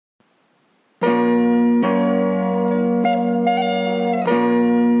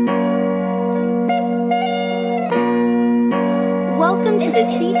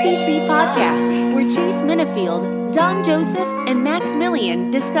Chase Minifield, Dom Joseph, and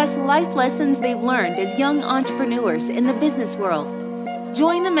Maximilian discuss life lessons they've learned as young entrepreneurs in the business world.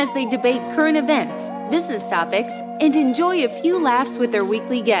 Join them as they debate current events, business topics, and enjoy a few laughs with their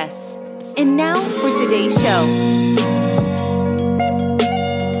weekly guests. And now for today's show.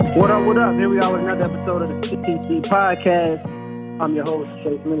 What up? Here we are with another episode of the TTC Podcast. I'm your host,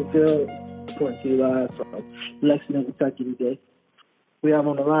 Chase Minifield, coming to you live from Lexington, Kentucky today. We have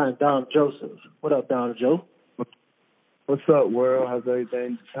on the line Dom Joseph. What up, Dom Joe? What's up, world? How's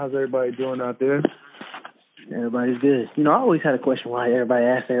everything? How's everybody doing out there? Everybody's good. You know, I always had a question why everybody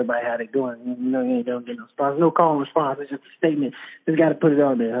asks everybody how they doing. You know, you ain't don't get no response. No call and response. It's just a statement. Just got to put it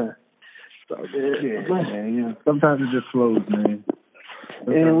on there, huh? So, yeah, man. Yeah. Sometimes it just flows, man.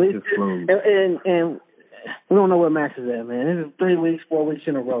 And we don't know where Max is at, man. This is 3 weeks, 4 weeks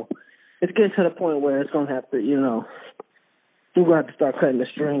in a row. It's getting to the point where it's going to have to, you know, we're going to have to start cutting the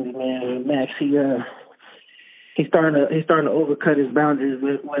strings, man. Max, he's starting to overcut his boundaries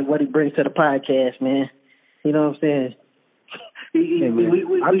with what he brings to the podcast, man. You know what I'm saying? We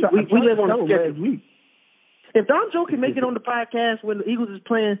live on a schedule. If Don Joe can make it on the podcast when the Eagles is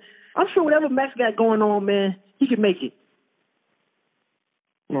playing, I'm sure whatever Max got going on, man, he can make it.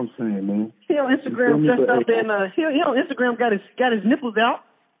 What I'm saying, man. He on Instagram dressed up and he on Instagram got his nipples out.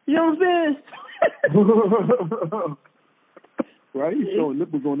 You know what I'm saying? Right? He's showing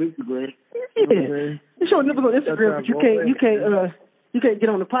nipples on Instagram. Yeah. He's showing nipples on Instagram, but you can't get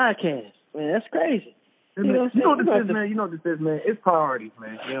on the podcast. Man, that's crazy. You know what this is, man? You know what this is, man? It's priorities,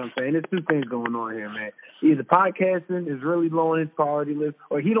 man. You know what I'm saying? There's two things going on here, man. Either podcasting is really low on his priority list,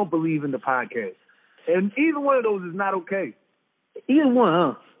 or he don't believe in the podcast. And either one of those is not okay. Either one,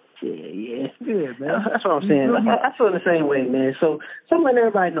 huh? Yeah, man. That's what I'm saying. I feel the same way, man. So I'm letting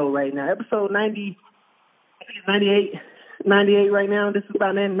everybody know right now. Episode 90, I think it's 98 right now. This is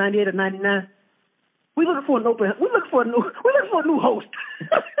about 98 or 99. We're looking for a new host. We're looking for a new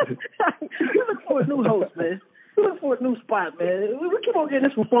host, man. We're looking for a new spot, man. We keep on getting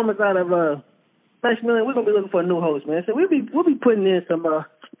this performance out of Maximilian. We're gonna be looking for a new host, man. So we'll be putting in some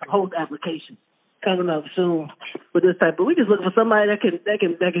host applications coming up soon with this type. But we just looking for somebody that can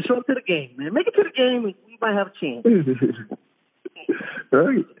show up to the game, man. Make it to the game, and we might have a chance.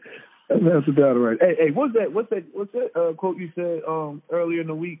 Right. That's about right. Hey, what's that quote you said earlier in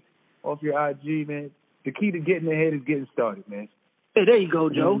the week off your IG, man? The key to getting ahead is getting started, man. Hey, there you go,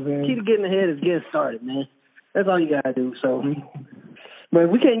 Joe. The key to getting ahead is getting started, man. That's all you gotta do. So, but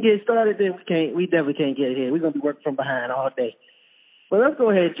if we can't get started, then we definitely can't get ahead. We're gonna be working from behind all day. Well, let's go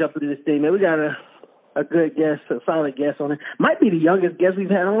ahead and jump into this thing, man. We got a good guest, a solid guest on it. Might be the youngest guest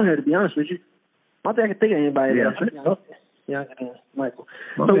we've had on here, to be honest with you. I don't think I can think of anybody else. Yeah, Michael.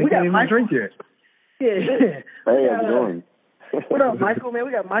 So we got Michael. Drink yet. Yeah. Hey, how's it going? What up, Michael? Man,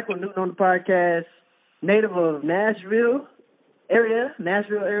 we got Michael Newton on the podcast, native of Nashville area. That's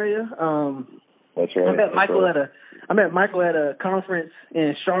right. I met Michael at a conference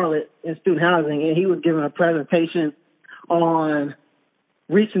in Charlotte in student housing, and he was giving a presentation on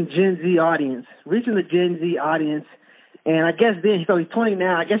reaching the Gen Z audience. And I guess then, so he's 20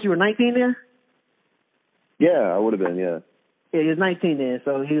 now. I guess you were 19 there? Yeah, I would have been, yeah. Yeah, he was 19 then.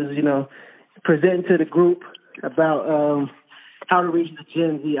 So he was, you know, presenting to the group about how to reach the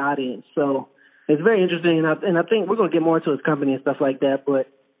Gen Z audience. So it's very interesting, and I think we're going to get more into his company and stuff like that. But,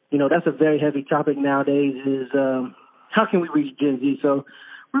 you know, that's a very heavy topic nowadays is how can we reach Gen Z? So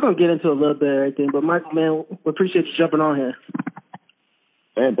we're going to get into a little bit of everything. But, Michael, man, we appreciate you jumping on here.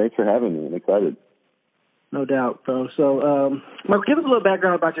 Man, thanks for having me. I'm excited. No doubt, bro. So, Michael, give us a little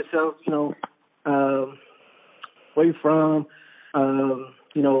background about yourself, you know, where you're from,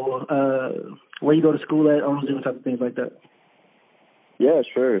 you know, where you go to school at, all those different type of things like that. Yeah,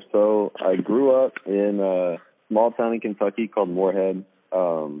 sure. So I grew up in a small town in Kentucky called Moorhead.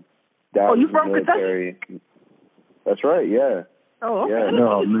 You from Kentucky? That's right, yeah. Oh, okay. Yeah.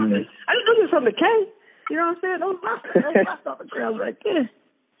 No, man. I didn't know you were from the K. You know what I'm saying? Those my stopping grounds right there.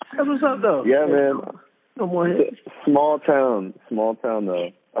 That's what's up, though. Yeah, man. No Moorhead. Small town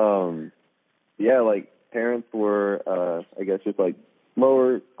though. Yeah, like parents were, I guess, just like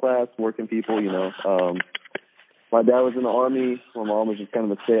lower class working people, you know. My dad was in the Army. My mom was just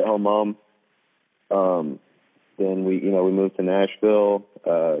kind of a stay-at-home mom. Then we moved to Nashville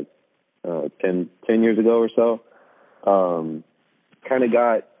 10 years ago or so. Kind of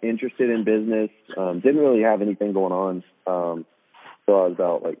got interested in business. Didn't really have anything going on. So I was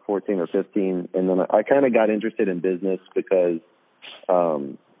about like 14 or 15, and then I kind of got interested in business because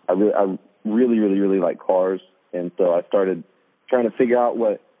I really like cars, and so I started trying to figure out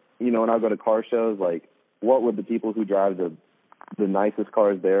what, you know, when I go to car shows, like what would the people who drive the nicest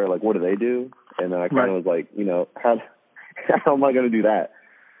cars there, like what do they do? And then I kind of was like, you know, how am I going to do that?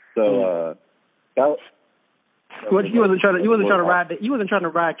 So you wasn't trying to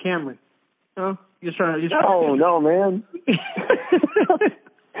ride Camry, huh? No, man.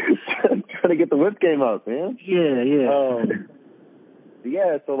 Trying to get the whip game up, man.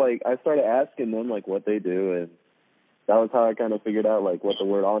 Yeah. So like I started asking them like what they do, and that was how I kind of figured out like what the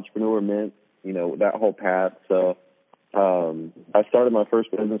word entrepreneur meant, you know, that whole path. So I started my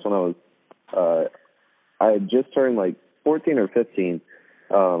first business when I was I had just turned like 14 or 15.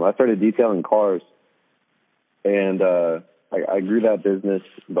 I started detailing cars, and I grew that business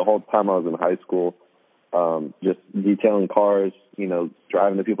the whole time I was in high school, just detailing cars, you know,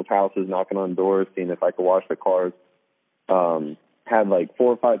 driving to people's houses, knocking on doors, seeing if I could wash their cars. Had like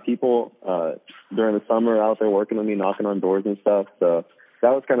 4 or 5 people during the summer out there working with me, knocking on doors and stuff. So that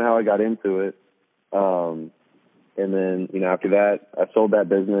was kind of how I got into it. And then, you know, after that, I sold that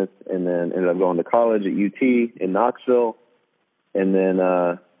business and then ended up going to college at UT in Knoxville. And then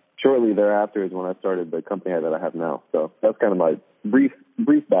shortly thereafter is when I started the company that I have now. So that's kind of my brief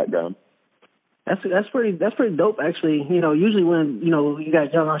background. That's pretty dope, actually. You know, usually when, you know, you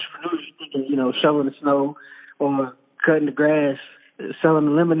got young entrepreneurs, you're thinking, you know, shoveling the snow or cutting the grass, selling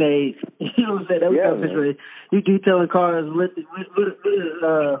the lemonade. You know what I'm saying? You detailing cars with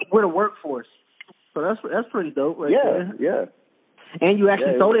a workforce. So that's pretty dope, right there. Yeah. And you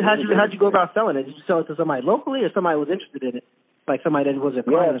actually sold it. How'd you go about selling it? Did you sell it to somebody locally or somebody was interested in it, like somebody that was a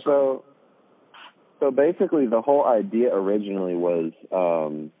client? Yeah. So basically, the whole idea originally was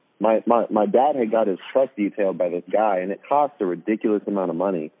my dad had got his truck detailed by this guy, and it cost a ridiculous amount of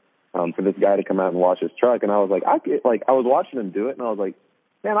money for this guy to come out and wash his truck. And I was like, I was watching him do it, and I was like,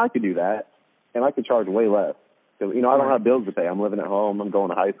 man, I could do that, and I could charge way less. So, you know, I don't have bills to pay. I'm living at home. I'm going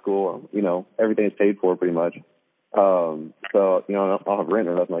to high school. You know, everything's paid for pretty much. So, you know, I don't have rent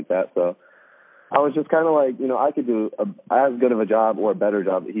or nothing like that. So I was just kind of like, you know, I could do as good of a job or a better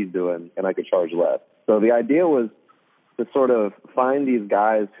job that he's doing, and I could charge less. So the idea was to sort of find these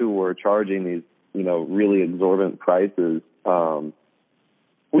guys who were charging these, you know, really exorbitant prices,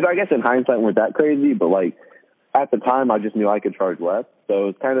 which I guess in hindsight weren't that crazy, but like at the time I just knew I could charge less. So it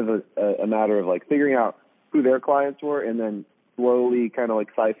was kind of a matter of like figuring out who their clients were and then slowly kind of like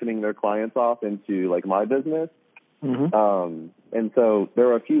siphoning their clients off into like my business. Mm-hmm. And so there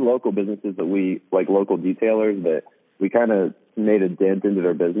were a few local businesses that we, like local detailers, that we kind of made a dent into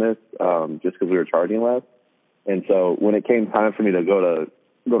their business just because we were charging less. And so when it came time for me to go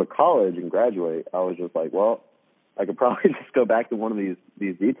to college and graduate, I was just like, well, I could probably just go back to one of these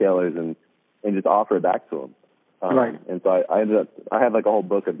detailers and just offer it back to them. Right. And so I had like a whole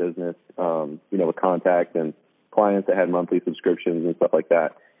book of business, you know, with contacts and clients that had monthly subscriptions and stuff like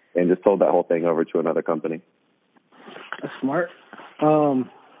that, and just sold that whole thing over to another company. That's smart. You know,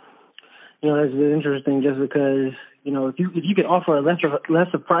 that's interesting just because, you know, if you could offer a lesser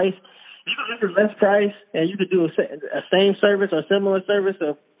price, you could offer less price and you could do a same service or similar service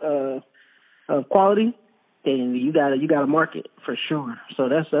of quality, then you got a market for sure. So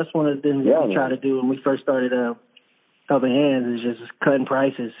that's one of the things that we try to do when we first started Helping Hands is just cutting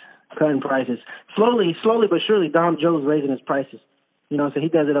prices. Slowly but surely, Dom Joe's raising his prices. You know, so he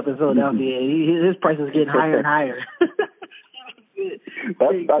does it up in Philadelphia. His prices are getting higher and higher.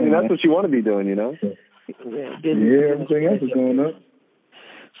 That's what you want to be doing, you know? Everything else is going up.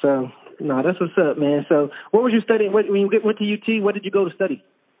 So, no, that's what's up, man. So, what was you studying? When you went to UT, what did you go to study?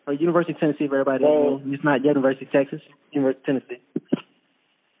 Or University of Tennessee, for everybody doesn't know. It's not University of Texas, University of Tennessee.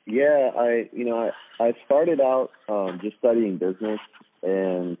 Yeah, I started out just studying business,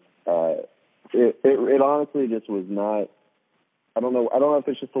 and it honestly just was not. I don't know if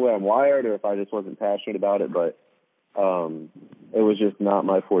it's just the way I'm wired or if I just wasn't passionate about it, but it was just not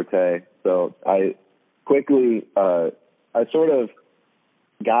my forte. So I quickly, I sort of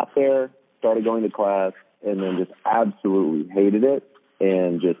got there, started going to class, and then just absolutely hated it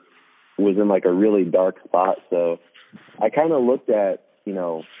and just was in like a really dark spot. So I kind of looked at, you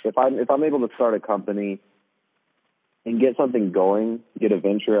know, if I'm able to start a company and get something going, get a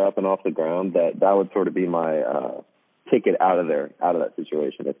venture up and off the ground, that would sort of be my ticket out of that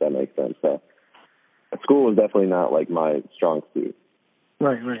situation, if that makes sense. So school was definitely not like my strong suit.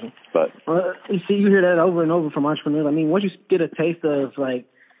 Right. But you see, you hear that over and over from entrepreneurs. I mean, once you get a taste of like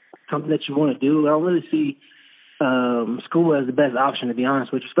something that you want to do, I don't really see school as the best option, to be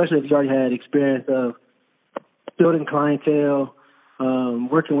honest with you, especially if you already had experience of building clientele,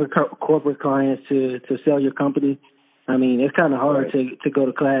 working with corporate clients to sell your company. I mean, it's kind of hard to go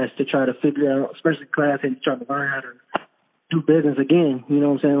to class to try to figure out, especially class and trying to learn how to do business again. You know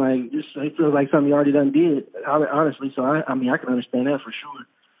what I'm saying? Like, it feels like something you already done did, honestly. So, I mean, I can understand that for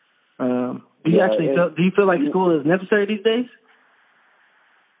sure. Do you feel like school is necessary these days?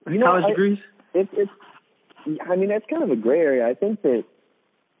 College degrees? It's kind of a gray area. I think that,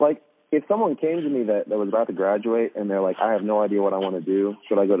 like, if someone came to me that was about to graduate and they're like, I have no idea what I want to do,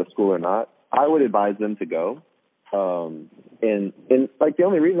 should I go to school or not? I would advise them to go. And like, the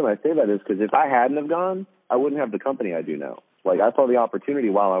only reason I say that is because if I hadn't have gone, I wouldn't have the company I do now. Like, I saw the opportunity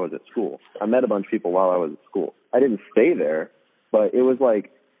while I was at school. I met a bunch of people while I was at school. I didn't stay there, but it was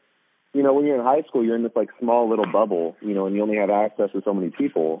like, you know, when you're in high school, you're in this, like, small little bubble, you know, and you only have access to so many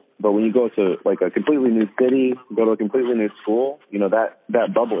people. But when you go to, like, a completely new city, go to a completely new school, you know,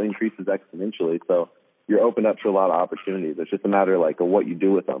 that bubble increases exponentially. So you're open up to a lot of opportunities. It's just a matter, like, of what you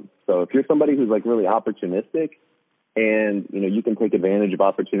do with them. So if you're somebody who's, like, really opportunistic and, you know, you can take advantage of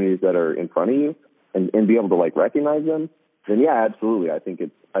opportunities that are in front of you and be able to, like, recognize them, then, yeah, absolutely. I think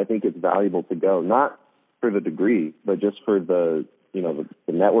it's valuable to go, not for the degree, but just for the, you know,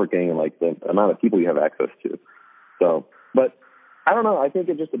 the networking and, like, the amount of people you have access to. So, but I don't know. I think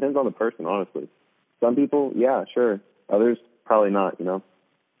it just depends on the person, honestly. Some people, yeah, sure. Others, probably not, you know.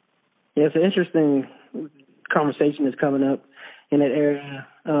 Yeah, it's an interesting conversation that's coming up in that area.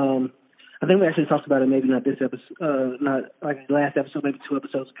 I think we actually talked about it, maybe not this episode, not like the last episode, maybe 2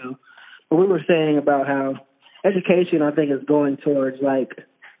 episodes ago. But we were saying about how education, I think, is going towards, like,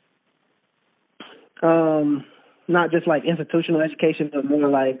 not just like institutional education, but more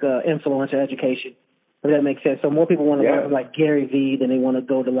like influencer education, if that makes sense. So more people want to learn like Gary Vee than they want to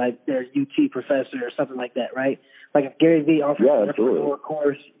go to like their UT professor or something like that, right? Like if Gary Vee offers an entrepreneur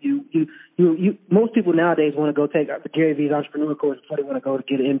course, you most people nowadays want to go take Gary Vee's entrepreneur course before they want to go to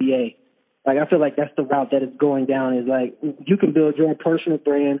get an MBA. Like I feel like that's the route that it's going down. Is like you can build your own personal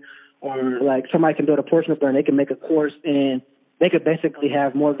brand, or like somebody can build a personal brand. They can make a course and they could basically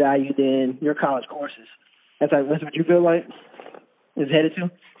have more value than your college courses. That's what you feel like is headed to?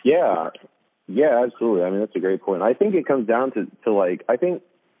 Yeah, absolutely. I mean, that's a great point. I think it comes down to like, I think,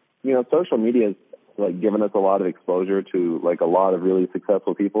 you know, social media has like given us a lot of exposure to like a lot of really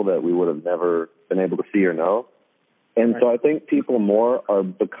successful people that we would have never been able to see or know. And so I think people more are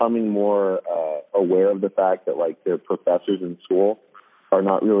becoming more aware of the fact that like their professors in school are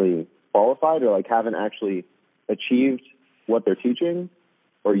not really qualified or like haven't actually achieved what they're teaching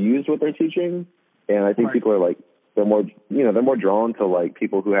or used what they're teaching. And I think people are like, they're more drawn to like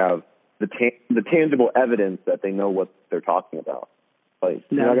people who have the tangible evidence that they know what they're talking about. Like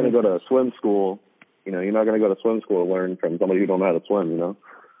you're not going to go to a swim school, you know, you're not going to go to swim school to learn from somebody who don't know how to swim, you know?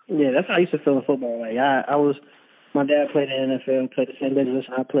 Yeah, that's how I used to feel in football. Like my dad played in the NFL, played the same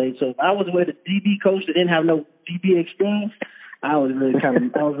position I played. So if I was with a DB coach that didn't have no DB experience, I was really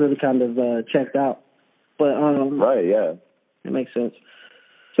kind of checked out. But right, yeah, it makes sense.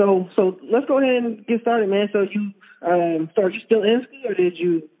 So let's go ahead and get started, man. So you are you still in school, or did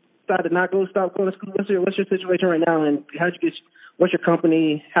you decide to stop going to school? What's your situation right now, and what's your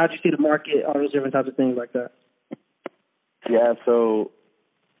company? How'd you see the market? All those different types of things like that. Yeah, so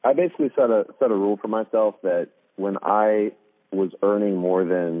I basically set a rule for myself that when I was earning more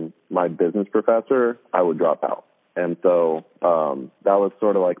than my business professor, I would drop out. And so that was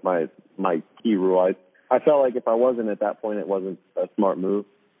sort of like my key rule. I felt like if I wasn't at that point, it wasn't a smart move.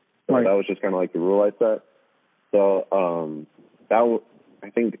 So that was just kind of like the rule I set. So I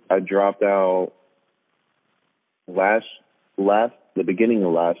think I dropped out the beginning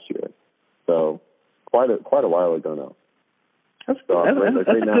of last year. So quite a while ago now. That's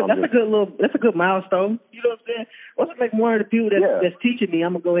a good milestone. You know what I'm saying? Once I make more of the people that's teaching me,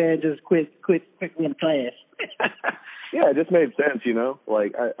 I'm gonna go ahead and just quit quickly in class. Yeah, it just made sense, you know.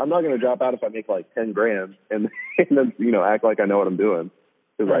 Like I'm not gonna drop out if I make like $10,000 and then you know act like I know what I'm doing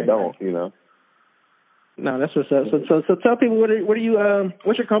because I don't, you know. No, that's what's up. So tell people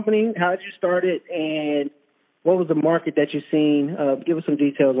what's your company? How did you start it, and what was the market that you've seen? Give us some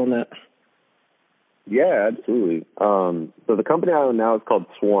details on that. Yeah, absolutely. So the company I own now is called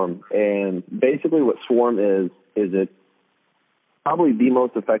Swarm, and basically what Swarm is it's probably the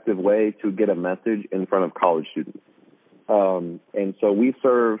most effective way to get a message in front of college students. And so we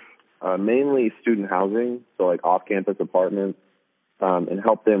serve mainly student housing, so like off-campus apartments, and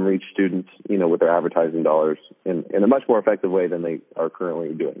help them reach students, you know, with their advertising dollars in a much more effective way than they are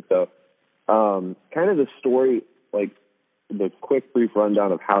currently doing. So kind of the story, like the quick brief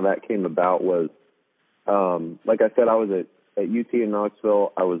rundown of how that came about was, like I said, I was at UT in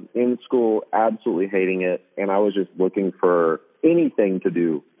Knoxville. I was in school, absolutely hating it, and I was just looking for anything to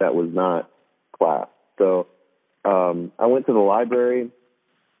do that was not class. So I went to the library,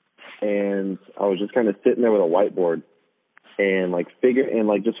 and I was just kind of sitting there with a whiteboard and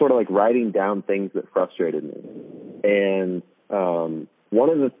just sort of like writing down things that frustrated me. And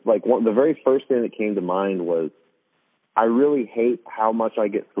the very first thing that came to mind was I really hate how much I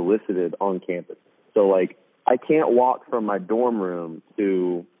get solicited on campus. So like I can't walk from my dorm room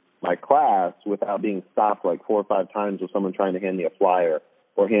to my class without being stopped like 4 or 5 times with someone trying to hand me a flyer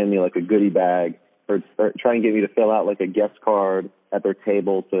or hand me like a goodie bag or try and get me to fill out like a guest card at their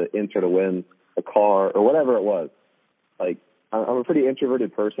table to enter to win a car or whatever it was. Like I'm a pretty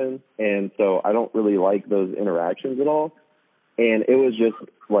introverted person, and so I don't really like those interactions at all. And it was just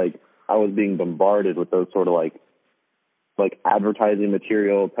like I was being bombarded with those sort of like advertising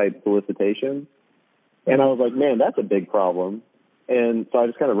material type solicitations. And I was like, man, that's a big problem. And so I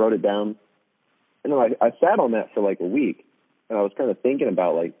just kind of wrote it down. And then I sat on that for like a week, and I was kind of thinking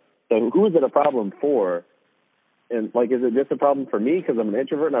about like, so who is it a problem for? And like, is it just a problem for me because I'm an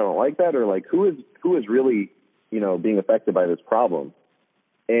introvert and I don't like that? Or like, who is really, being affected by this problem?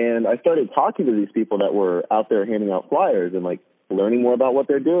 And I started talking to these people that were out there handing out flyers and like learning more about what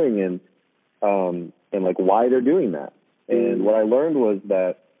they're doing and like why they're doing that. And what I learned was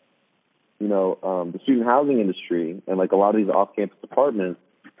that, the student housing industry and like a lot of these off-campus apartments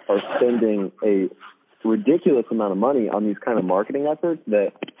are spending a ridiculous amount of money on these kind of marketing efforts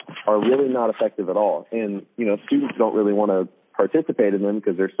that are really not effective at all. And, students don't really want to participate in them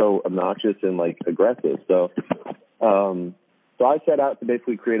because they're so obnoxious and like aggressive. So I set out to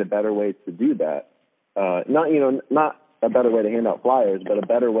basically create a better way to do that. Not a better way to hand out flyers, but a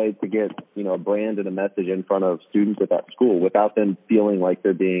better way to get, a brand and a message in front of students at that school without them feeling like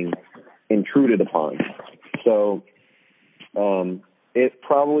they're being intruded upon. So it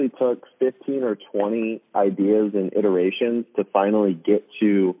probably took 15 or 20 ideas and iterations to finally get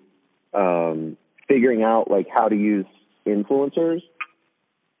to figuring out like how to use influencers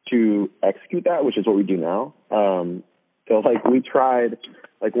to execute that, which is what we do now. So like we tried,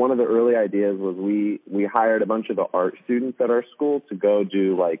 like one of the early ideas was we hired a bunch of the art students at our school to go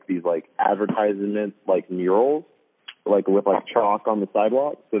do like these like advertisement like murals, like with like chalk on the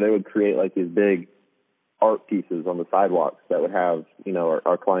sidewalk. So they would create like these big art pieces on the sidewalks that would have,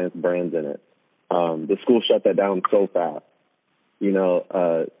 our clients' brands in it. The school shut that down so fast.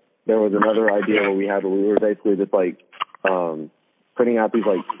 There was another idea where we were basically just like printing out these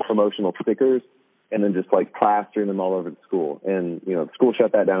like promotional stickers and then just like plastering them all over the school. And, the school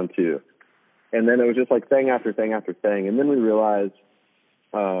shut that down too. And then it was just like thing after thing after thing. And then we realized,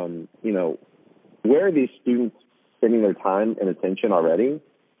 where are these students spending their time and attention already?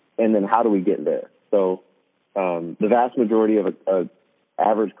 And then how do we get there? So the vast majority of a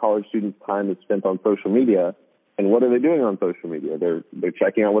average college student's time is spent on social media. And what are they doing on social media? They're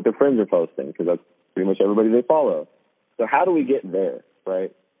checking out what their friends are posting because that's pretty much everybody they follow. So how do we get there,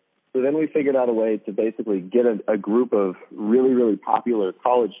 right? So then we figured out a way to basically get a group of really, really popular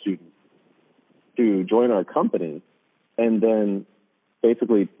college students to join our company and then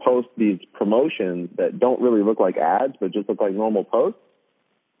basically post these promotions that don't really look like ads but just look like normal posts,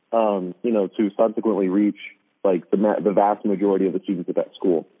 to subsequently reach like the vast majority of the students at that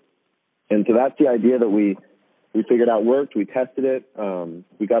school. And so that's the idea that we figured out worked. We tested it.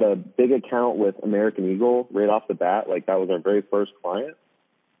 We got a big account with American Eagle right off the bat. Like that was our very first client.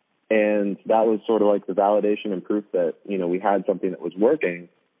 And that was sort of like the validation and proof that, we had something that was working.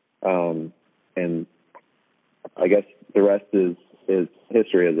 And I guess the rest is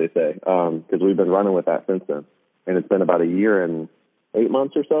history, as they say, because we've been running with that since then. And it's been about 1 year and 8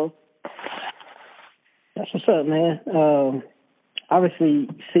 months or so. That's what's up, man. Obviously,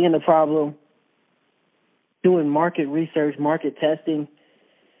 seeing the problem, doing market research, market testing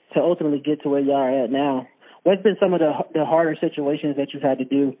to ultimately get to where you are at now. What's been some of the harder situations that you've had to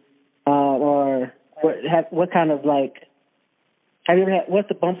do? Or what kind of like, have you ever had, what's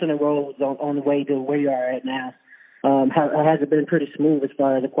the bumps in the roads on the way to where you are at now? Has it been pretty smooth as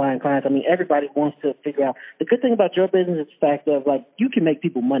far as acquiring clients? I mean, everybody wants to figure out. The good thing about your business is the fact of like, you can make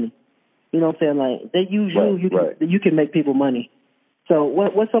people money. You know what I'm saying? Like they use you can make people money. So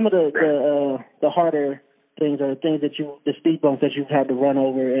what's some of the harder things or things that the speed bumps that you've had to run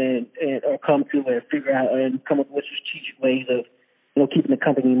over and or come to and figure out and come up with strategic ways of, keeping the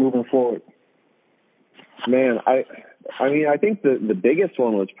company moving forward? Man, I mean, I think the biggest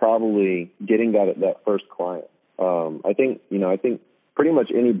one was probably getting that first client. I think pretty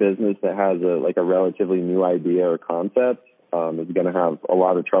much any business that has a relatively new idea or concept is going to have a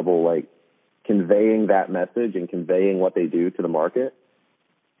lot of trouble like conveying that message and conveying what they do to the market.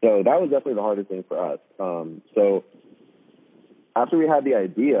 So that was definitely the hardest thing for us. So after we had the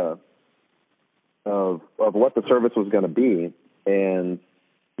idea of what the service was going to be, and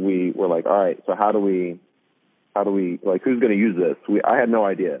we were like, all right, so how do we like, who's going to use this? I had no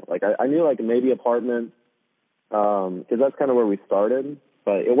idea. Like I knew like maybe apartments, because that's kind of where we started.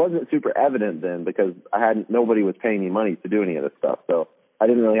 But it wasn't super evident then because nobody was paying me money to do any of this stuff. So I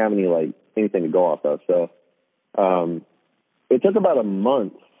didn't really have anything to go off of. So it took about a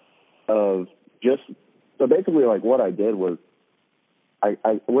month of so basically like what I did was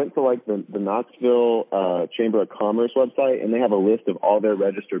I went to like the Knoxville Chamber of Commerce website, and they have a list of all their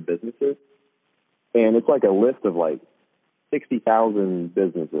registered businesses. And it's like a list of like 60,000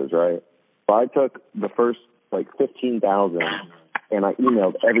 businesses, right? So I took the first like 15,000 and I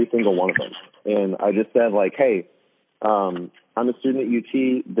emailed every single one of them. And I just said like, hey, I'm a student at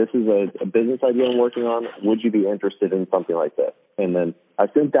UT. This is a business idea I'm working on. Would you be interested in something like this? And then I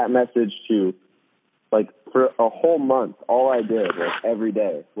sent that message to, like, for a whole month, all I did, like, every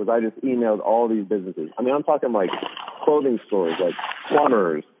day, was I just emailed all these businesses. I mean, I'm talking, like, clothing stores, like,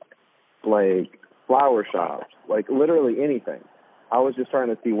 plumbers, like, flower shops, like, literally anything. I was just trying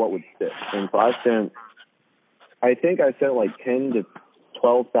to see what would stick. And so I sent, like, 10 to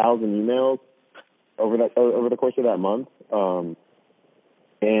 12,000 emails over the course of that month.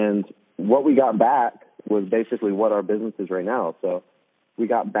 And what we got back was basically what our business is right now. So we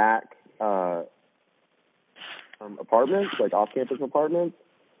got back apartments, like off-campus apartments.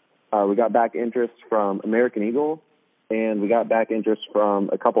 We got back interest from American Eagle, and we got back interest from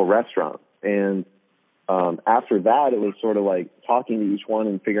a couple restaurants. And after that, it was sort of like talking to each one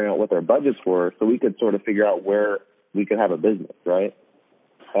and figuring out what their budgets were so we could sort of figure out where we could have a business, right?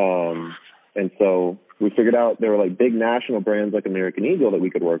 And so we figured out there were like big national brands like American Eagle that we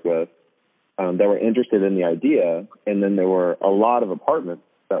could work with that were interested in the idea. And then there were a lot of apartments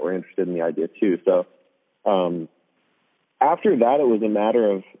that were interested in the idea too. So after that, it was a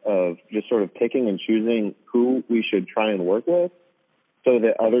matter of just sort of picking and choosing who we should try and work with so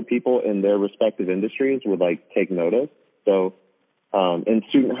that other people in their respective industries would like take notice. So in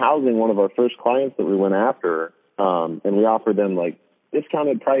student housing, one of our first clients that we went after, and we offered them like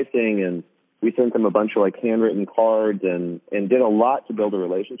discounted pricing, and we sent them a bunch of like handwritten cards and did a lot to build a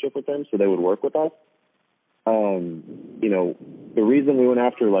relationship with them so they would work with us. You know, the reason we went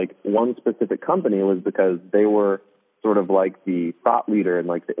after like one specific company was because they were sort of like the thought leader and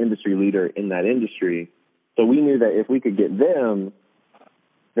like the industry leader in that industry. So we knew that if we could get them,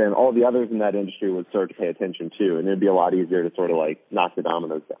 then all the others in that industry would start to pay attention too. And it'd be a lot easier to sort of like knock the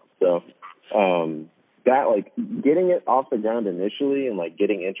dominoes down. So, that like getting it off the ground initially and like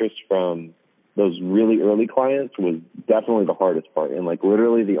getting interest from those really early clients was definitely the hardest part. And like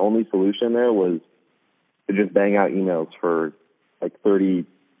literally the only solution there was to just bang out emails for like 30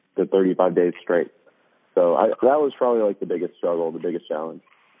 to 35 days straight. So that was probably like the biggest struggle, the biggest challenge.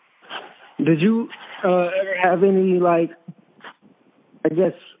 Did you ever have any like, I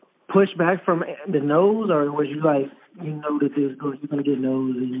guess, pushback from the no's, or was you like, you know that you're going to get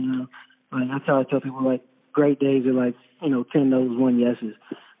no's, and you know, like that's how I tell people like great days are like 10 no's, 1 yeses.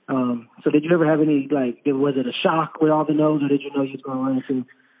 So did you ever have any like, was it a shock with all the no's, or did you know you was going to run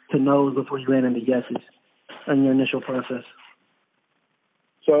into no's before you ran into yeses in your initial process?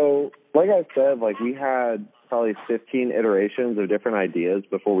 So, like I said, like we had probably 15 iterations of different ideas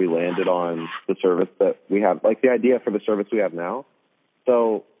before we landed on the service that we have, like the idea for the service we have now.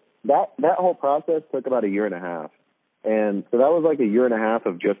 So that whole process took about 1.5 years. And so that was like 1.5 years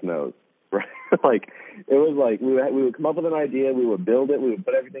of just no's, right? Like it was like we would come up with an idea, we would build it, we would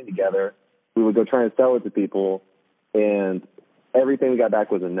put everything together, we would go try and sell it to people, and everything we got back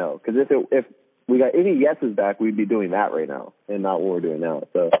was a no. Because if we got any yeses back, we'd be doing that right now and not what we're doing now.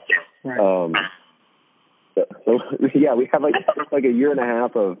 So, right. So yeah, we have like 1.5 years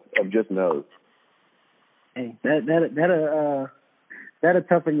of just no's. Hey, that'll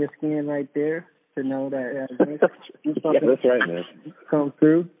toughen your skin right there to know that yeah, that's right, man. Come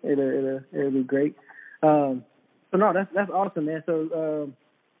through, it'll be great. So no, that's awesome, man. So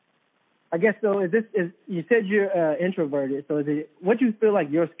I guess so. You said you're introverted. So is it what you feel like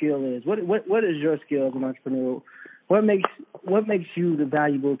your skill is? What is your skill as an entrepreneur? What makes you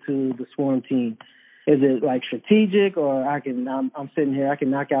valuable to the Swarm team? Is it like strategic, or I'm sitting here, I can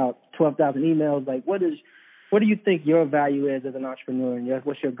knock out 12,000 emails? Like what do you think your value is as an entrepreneur, and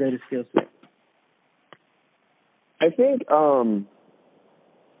what's your greatest skill set? I think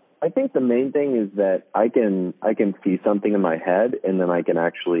the main thing is that I can see something in my head, and then I can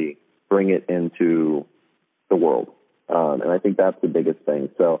actually bring it into the world. And I think that's the biggest thing.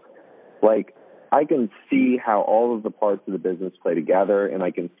 So like I can see how all of the parts of the business play together, and I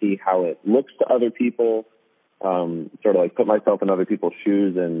can see how it looks to other people, sort of like put myself in other people's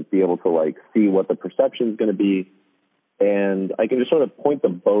shoes and be able to like see what the perception is going to be. And I can just sort of point the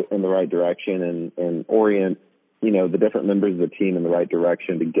boat in the right direction and orient, the different members of the team in the right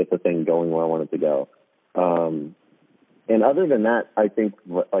direction to get the thing going where I want it to go. And other than that, I think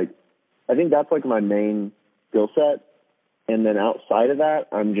that's like my main skill set. And then outside of that,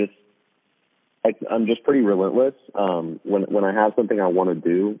 I'm just pretty relentless. When I have something I want to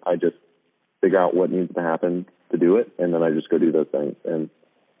do, I just figure out what needs to happen to do it, and then I just go do those things. And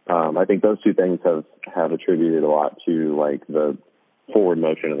I think those two things have attributed a lot to like the forward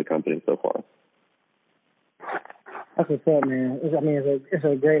motion of the company so far. That's what's up, man. It's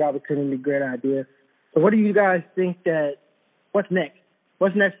a great opportunity, great idea. So what do you guys think what's next?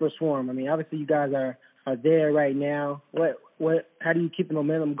 What's next for Swarm? I mean, obviously you guys are there right now. How do you keep the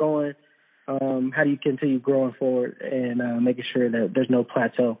momentum going? How do you continue growing forward and making sure that there's no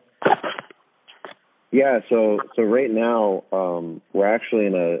plateau? Yeah, so right now we're actually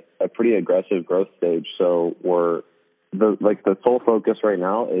in a pretty aggressive growth stage. So the sole focus right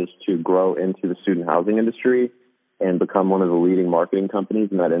now is to grow into the student housing industry and become one of the leading marketing companies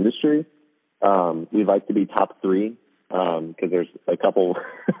in that industry. We'd like to be top 3 because there's a couple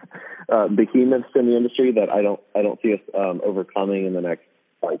behemoths in the industry that I don't see us overcoming in the next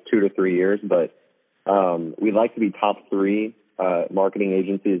like 2 to 3 years. But we'd like to be top 3 marketing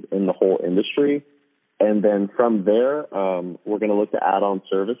agencies in the whole industry. And then from there, we're going to look to add on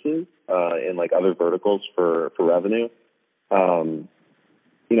services in like other verticals for revenue.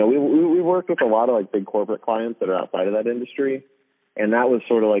 We worked with a lot of like big corporate clients that are outside of that industry, and that was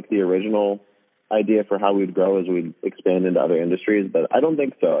sort of like the original idea for how we'd grow as we'd expand into other industries. But I don't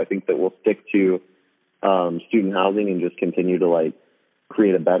think so. I think that we'll stick to student housing and just continue to like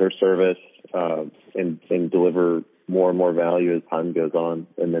create a better service and deliver more and more value as time goes on,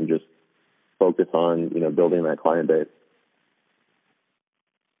 and then just focus on, building that client base.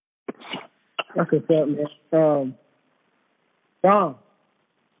 That's what's up, man. Dom,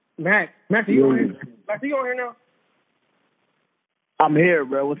 Max, are you on here? Max, are you on here now? I'm here,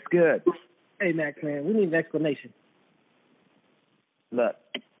 bro. What's good? Hey, Max, man, we need an explanation. Look.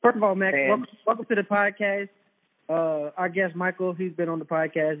 First of all, Max, welcome to the podcast. Our guest, Michael, he's been on the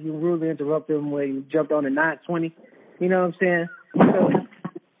podcast. You rudely interrupted him when he jumped on at 9:20. You know what I'm saying?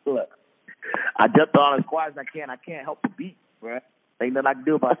 So, look, I jumped on as quiet as I can. I can't help the beat, bro. Ain't nothing I can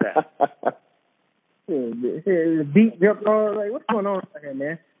do about that. The beat jumped on. Like, what's going on right here,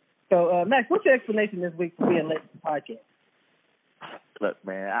 man? So, Max, what's your explanation this week for being late to the podcast? Look,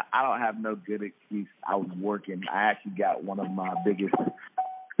 man, I don't have no good excuse. I was working. I actually got one of my biggest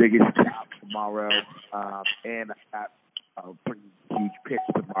jobs tomorrow, and I got a pretty huge pitch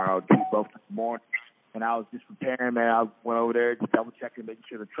tomorrow, both this morning. And I was just preparing, man. I went over there, just double-checking, making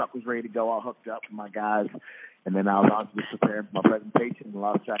sure the truck was ready to go, all hooked up with my guys. And then I was also just preparing for my presentation and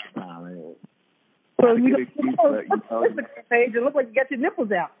lost track of time. Man. So you Instagram page, it looked like you got your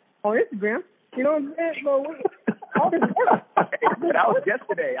nipples out on Instagram. You know what I'm saying? So all this work. That was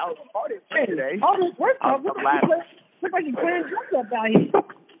yesterday. I was partying yesterday. All this work stuff. Look like you playing dress up out here.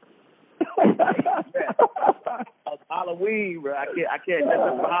 It's Halloween, bro. I can't dress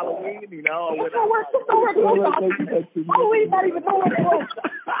up for Halloween, you know. Halloween not even knowing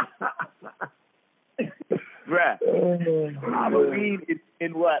bruh. Halloween is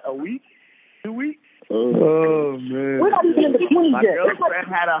in what, a week? 2 weeks? Oh man. We're not even in between my yet. My girlfriend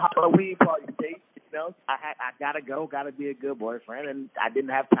had a Halloween party date. I gotta go, gotta be a good boyfriend, and I didn't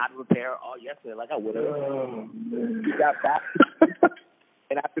have time to prepare all yesterday like I would have. We got back,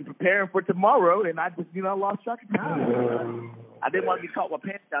 and I've been preparing for tomorrow, and I just, lost track of time. I didn't want to get caught with my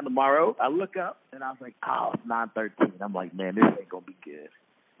pants down tomorrow. I look up, and I was like, oh, it's 9:13. I'm like, man, this ain't gonna be good.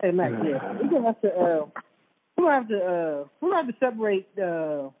 Hey, Max, yeah, we're gonna have to separate.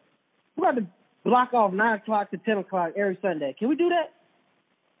 We're gonna have to block off 9 o'clock to 10 o'clock every Sunday. Can we do that?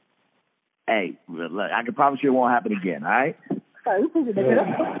 Hey, look, I can promise you it won't happen again, all right? All right, we appreciate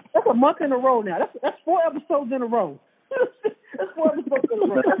that. That's a month in a row now. That's 4 episodes in a row. That's 4 episodes in a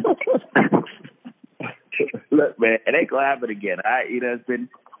row. Look, man, it ain't gonna happen again, all right? It's been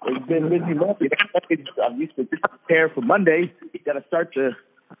busy month. I'm used to prepare for Monday. You gotta start the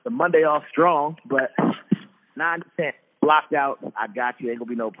Monday off strong, but 9 to 10 blocked out. I got you. Ain't gonna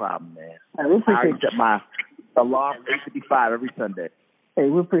be no problem, man. Right, we appreciate I already set my alarm 8:55 every Sunday. Hey,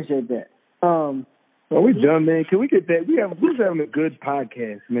 we appreciate that. Well, we done, man. Can we get that? We're having a good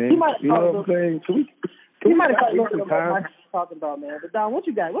podcast, man. You know what I'm saying? Can we might have got a little bit of what Michael's talking about, man. But Don, what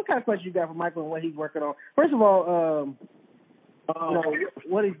you got? What kind of question you got for Michael and what he's working on? First of all,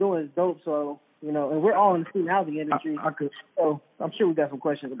 what he's doing is dope. So, and we're all in the student housing industry. So I'm sure we got some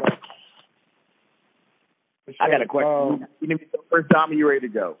questions about it. I got a question. You need me to go first, Dom, or you ready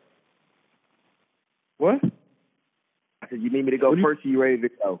to go? What? I said, you need me to go first, or you ready to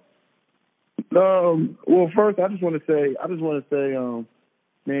go? Well, first, I just want to say,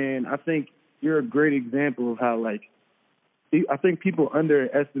 man, I think you're a great example of how, like, I think people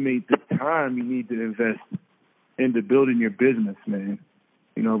underestimate the time you need to invest into building your business, man.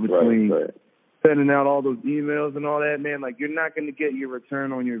 You know, between sending out all those emails and all that, man, like, you're not going to get your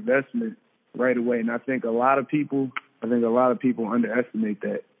return on your investment right away. And I think a lot of people underestimate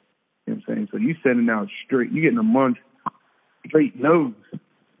that. You know what I'm saying? So you sending out straight, you getting a month straight no's.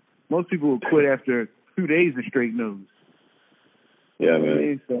 Most people will quit after 2 days of straight no's. Yeah,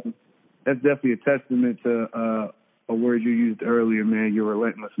 man. So that's definitely a testament to a word you used earlier, man, your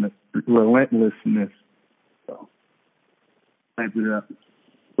relentlessness. So, thank it up.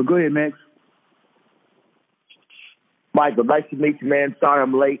 But go ahead, Max. Michael, nice to meet you, man. Sorry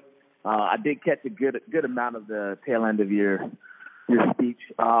I'm late. I did catch a good amount of the tail end of your speech.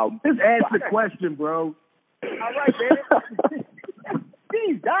 Just ask the question, bro. All right, man.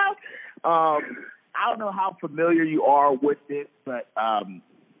 Jeez, dog. I don't know how familiar you are with this, but I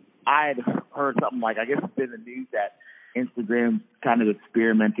had heard something like, I guess it's been the news that Instagram's kind of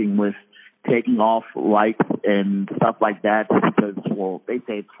experimenting with taking off likes and stuff like that because, well, they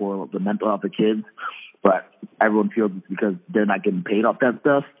say it's for the mental health of kids, but everyone feels it's because they're not getting paid off that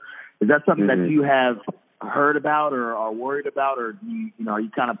stuff. Is that something that you have heard about or are worried about, or are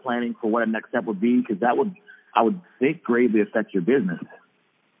you kind of planning for what a next step would be? Because that would, I would think, greatly affect your business.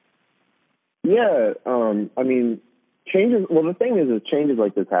 Yeah, I mean, changes. Well, the thing is changes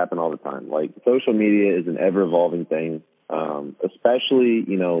like this happen all the time. Like, social media is an ever-evolving thing, especially,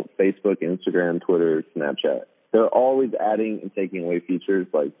 Facebook, Instagram, Twitter, Snapchat. They're always adding and taking away features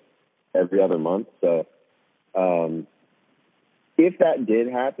like every other month. So if that did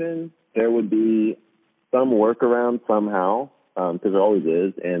happen, there would be some workaround somehow, because there always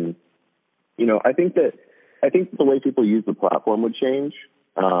is. And, I think the way people use the platform would change.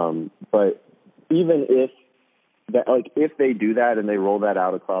 But even if they do that and they roll that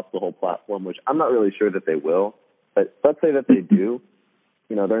out across the whole platform, which I'm not really sure that they will, but let's say that they do,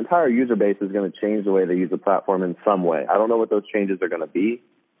 their entire user base is going to change the way they use the platform in some way. I don't know what those changes are going to be,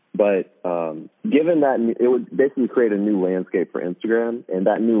 but given that, it would basically create a new landscape for Instagram, and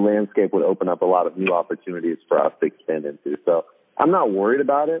that new landscape would open up a lot of new opportunities for us to expand into. So I'm not worried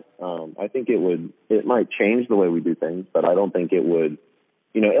about it. I think it might change the way we do things, but I don't think it would.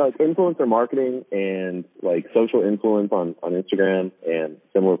 Like influencer marketing and like social influence on Instagram and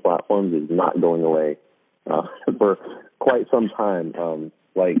similar platforms is not going away for quite some time.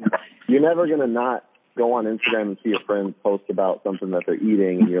 Like, you're never going to not go on Instagram and see a friend post about something that they're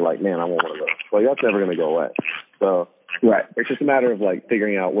eating and you're like, man, I want one of those. Like, that's never going to go away. So right. It's just a matter of like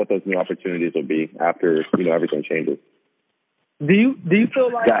figuring out what those new opportunities will be after, everything changes. Do you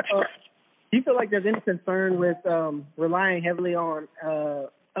feel like Gotcha. do you feel like there's any concern with relying heavily on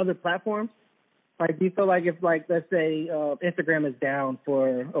other platforms? Like, do you feel like if, like, let's say Instagram is down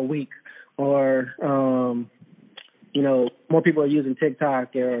for a week, or more people are using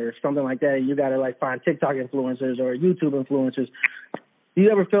TikTok or something like that, and you got to like find TikTok influencers or YouTube influencers, do you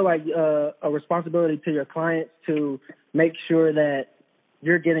ever feel like a responsibility to your clients to make sure that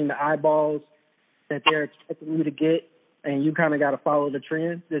you're getting the eyeballs that they're expecting you to get, and you kind of got to follow the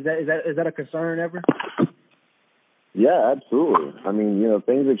trend? Is that a concern ever? Yeah, absolutely. I mean,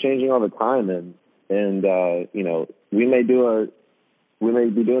 things are changing all the time, and we may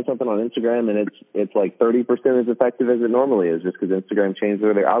be doing something on Instagram and it's like 30% as effective as it normally is, just because Instagram changed the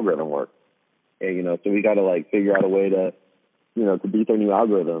way their algorithm works. And, so we got to like figure out a way to, to beat their new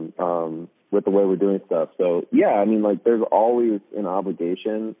algorithm with the way we're doing stuff. So yeah, I mean, like, there's always an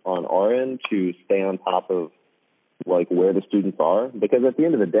obligation on our end to stay on top of like where the students are, because at the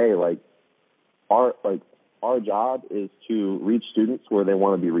end of the day, like our job is to reach students where they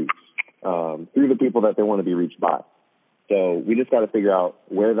want to be reached, through the people that they want to be reached by. So we just got to figure out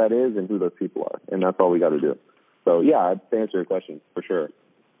where that is and who those people are, and that's all we got to do. So yeah, to answer your question, for sure.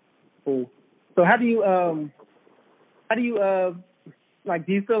 Cool. So how do you do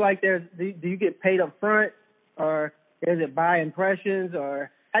you feel like do you get paid up front, or is it by impressions, or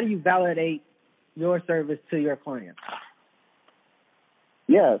how do you validate your service to your clients?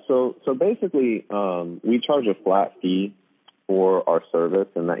 Yeah, so basically, we charge a flat fee for our service,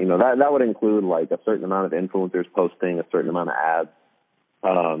 and that would include like a certain amount of influencers posting a certain amount of ads,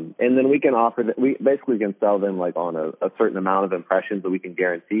 and then we can offer that. We basically can sell them like on a certain amount of impressions that we can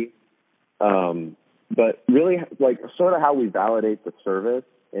guarantee. But really, like, sort of how we validate the service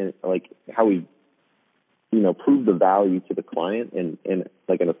and like how we, prove the value to the client in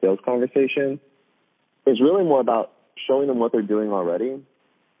like in a sales conversation is really more about showing them what they're doing already,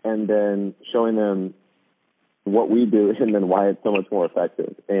 and then showing them what we do, and then why it's so much more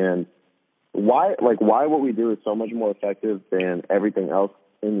effective, and why what we do is so much more effective than everything else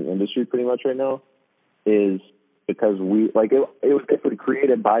in the industry pretty much right now is because it was basically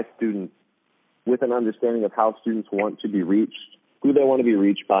created by students with an understanding of how students want to be reached, who they want to be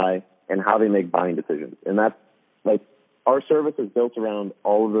reached by, and how they make buying decisions. And that's like our service is built around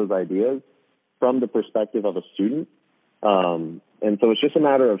all of those ideas from the perspective of a student. And so it's just a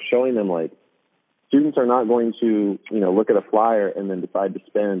matter of showing them like students are not going to, look at a flyer and then decide to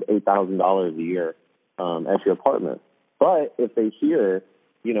spend $8,000 a year at your apartment. But if they hear,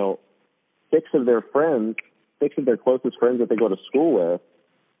 six of their closest friends that they go to school with,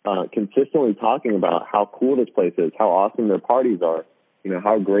 consistently talking about how cool this place is, how awesome their parties are,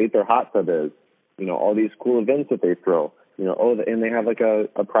 how great their hot tub is, all these cool events that they throw, and they have like a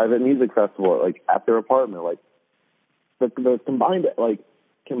private music festival like at their apartment. Like the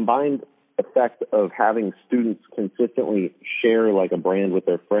combined effect of having students consistently share like a brand with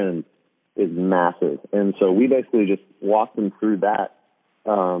their friends is massive. And so we basically just walk them through that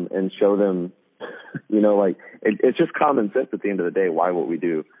and show them, it's just common sense at the end of the day why what we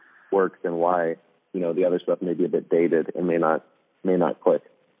do works and why, the other stuff may be a bit dated and may not click.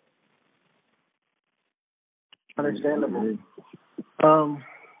 Understandable.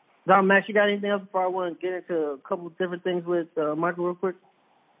 Don, Max, you got anything else before I want to get into a couple of different things with Michael real quick?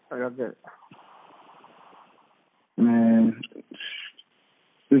 I got that. Man,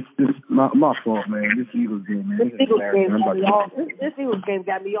 this my fault, man. This Eagles game, man. This Eagles game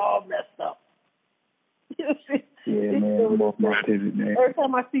got me all messed up. Yeah, man, I'm off my pivot, man. Every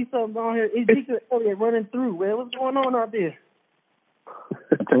time I see something on here, Ezekiel Elliott running through, man. What's going on out there?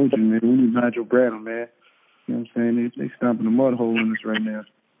 I told you, man. We need Nigel Bradham, man. You know what I'm saying? They stomping a mud hole in us right now.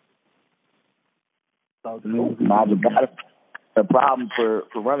 Nigel Bradham. The problem for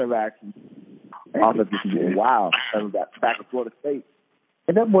running backs, offense is getting wild. Coming back to Florida State.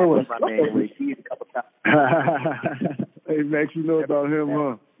 And that boy was my man Rashid a couple times. Hey, Max, you know about him,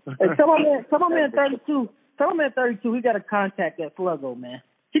 huh? Hey, tell my man 32. Tell my man 32. He got to contact that Sluggo, man.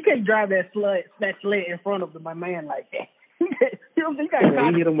 He can't drive that sled in front of my man like that. He hit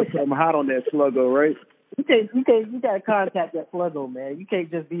him with something hot on that Sluggo, right? You got to contact that Sluggo, man. You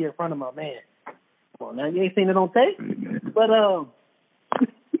can't just be in front of my man. Come on, now you ain't seen it on tape, but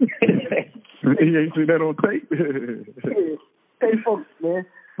you ain't seen that on tape. Hey, folks, man.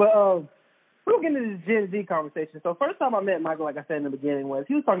 But we'll get into this Gen Z conversation. So first time I met Michael, like I said in the beginning,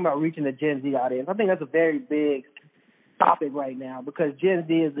 he was talking about reaching the Gen Z audience. I think that's a very big topic right now because Gen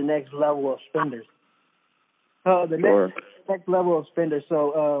Z is the next level of spenders. Next level of spenders.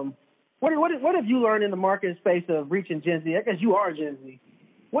 So what have you learned in the market space of reaching Gen Z? I guess you are Gen Z.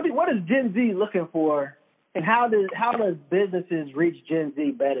 What is Gen Z looking for, and how does businesses reach Gen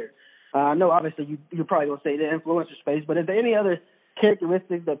Z better? I know obviously you're probably going to say the influencer space, but is there any other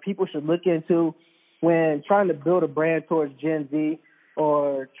characteristics that people should look into when trying to build a brand towards Gen Z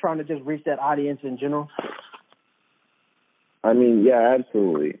or trying to just reach that audience in general? I mean, yeah,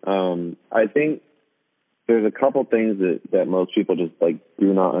 absolutely. I think there's a couple things that most people just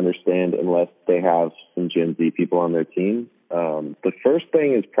do not understand unless they have some Gen Z people on their team. The first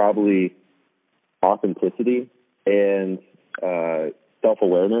thing is probably authenticity and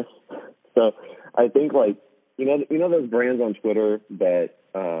self-awareness. So I think those brands on Twitter that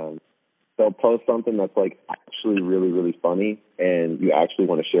they'll post something that's actually really, really funny and you actually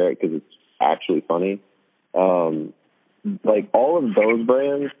want to share it because it's actually funny. All of those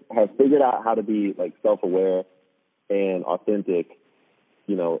brands have figured out how to be self-aware and authentic,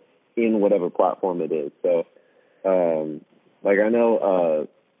 in whatever platform it is. So I know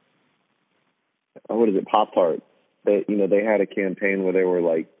what is it, Pop-Tart? They had a campaign where they were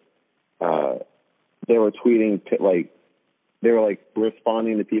tweeting they were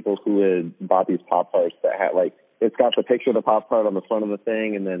responding to people who had bought these Pop-Tarts that had it's got the picture of the Pop-Tart on the front of the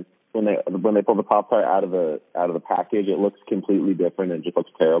thing, and then when they pull the Pop-Tart out of the package, it looks completely different and just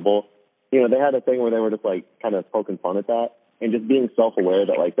looks terrible. They had a thing where they were just kind of poking fun at that and just being self-aware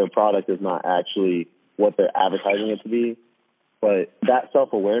that their product is not actually what they're advertising it to be. But that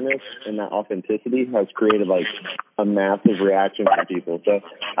self-awareness and that authenticity has created a massive reaction from people. So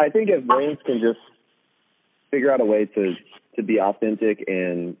I think if brands can just figure out a way to be authentic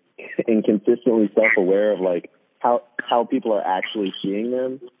and consistently self-aware of how people are actually seeing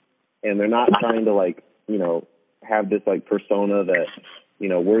them, and they're not trying to have this persona that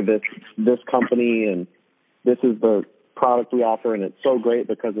we're this company and this is the product we offer and it's so great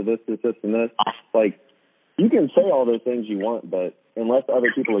because of this, and this. You can say all those things you want, but unless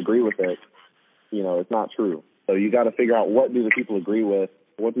other people agree with it, it's not true. So you got to figure out what do the people agree with,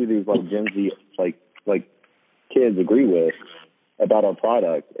 what do these Gen Z kids agree with about our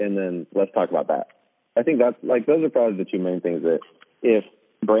product, and then let's talk about that. I think that's those are probably the two main things that if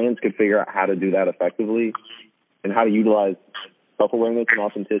brands could figure out how to do that effectively and how to utilize self-awareness and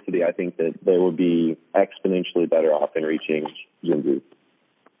authenticity, I think that they would be exponentially better off in reaching Gen Z.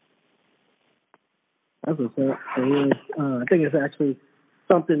 That's what's up. I think it's actually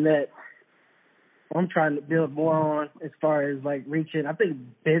something that I'm trying to build more on as far as like reaching. I think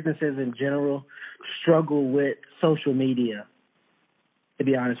businesses in general struggle with social media, to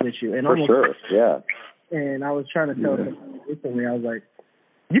be honest with you. And for sure, yeah. And I was trying to tell them recently, I was like,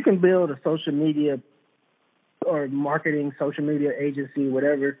 you can build a social media or marketing, social media agency,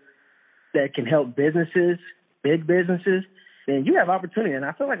 whatever, that can help businesses, big businesses, then you have opportunity. And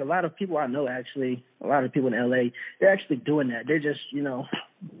I feel like a lot of people I know, actually, a lot of people in LA, they're actually doing that. They're just,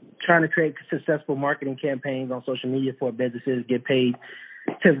 trying to create successful marketing campaigns on social media for businesses, get paid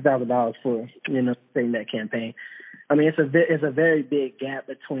tens of thousands of dollars for, saying that campaign. I mean, it's a very big gap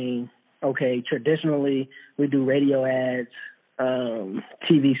between, okay, traditionally we do radio ads,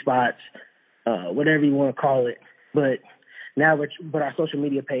 TV spots, whatever you want to call it, but now our social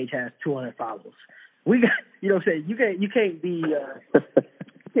media page has 200 followers. We got, you can't be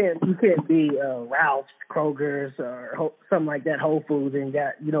you can't be Ralph's, Kroger's, or something like that, Whole Foods, and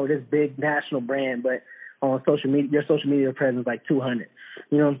got this big national brand, but on social media, your social media presence is like 200.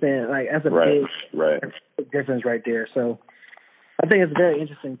 You know what I'm saying? Like that's a big difference right there. So I think it's a very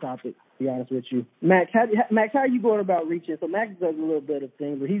interesting topic, to be honest with you. Max, how are you going about reaching? So Max does a little bit of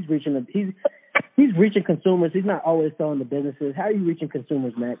things, but he's reaching consumers. He's not always selling to businesses. How are you reaching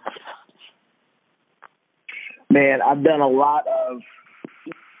consumers, Max? Man, I've done a lot of,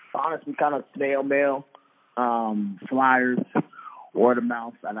 honestly, kind of snail mail, flyers, word of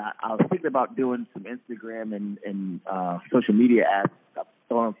mouth, and I was thinking about doing some Instagram and social media ads. I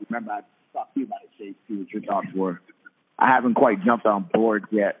don't know if you remember, I talked to you about it, Chase, too, what your thoughts were. I haven't quite jumped on board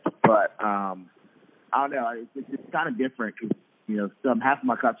yet, but I don't know. It's kind of different because, half of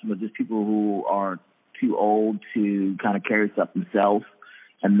my customers are just people who are too old to kind of carry stuff themselves,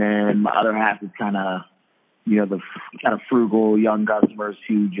 and then my other half is kind of, the kind of frugal young customers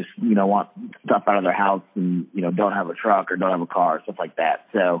who just, want stuff out of their house and, don't have a truck or don't have a car, stuff like that.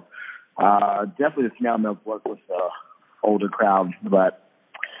 So definitely the snail mail work with the older crowd, but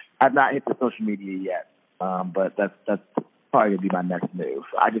I've not hit the social media yet. But that's probably going to be my next move.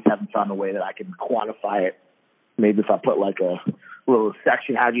 I just haven't found a way that I can quantify it. Maybe if I put like a little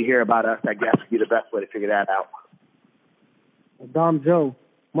section, how'd you hear about us, I guess would be the best way to figure that out. Dom Joe,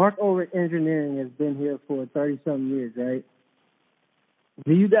 Mark over at Engineering has been here for 30-something years, right?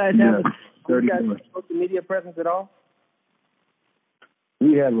 Do you guys have a social media presence at all?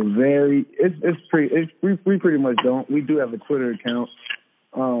 We have a we pretty much don't. We do have a Twitter account.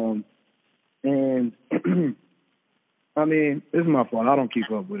 And I mean, it's my fault. I don't keep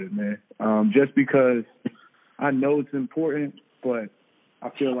up with it, man. Just because I know it's important, but I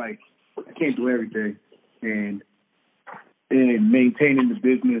feel like I can't do everything. And maintaining the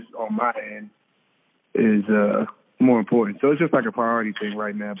business on my end is more important. So it's just like a priority thing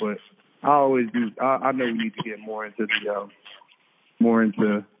right now. But I always do. I know we need to get more into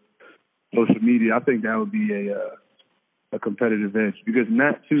social media. I think that would be a competitive edge because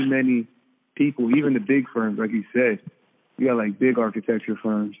not too many people, even the big firms, like you said, you got like big architecture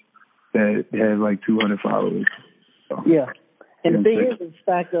firms that have like 200 followers. So, yeah. And the thing is the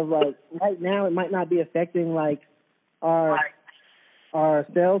fact of like right now it might not be affecting like our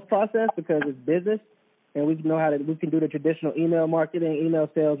sales process because it's business and we can do the traditional email marketing, email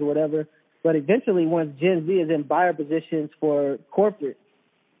sales or whatever. But eventually once Gen Z is in buyer positions for corporate,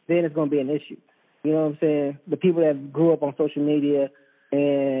 then it's going to be an issue. You know what I'm saying? The people that grew up on social media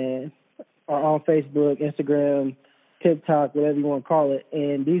and are on Facebook, Instagram, TikTok, whatever you want to call it.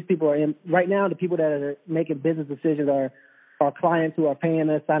 And these people are right now, the people that are making business decisions are our clients who are paying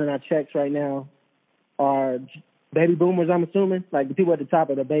us, signing our checks right now are baby boomers, I'm assuming. Like the people at the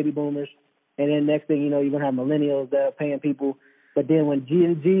top are the baby boomers. And then next thing you know, you're going to have millennials that are paying people. But then when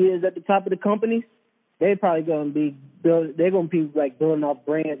Gen Z is at the top of the companies, they're probably going to be building off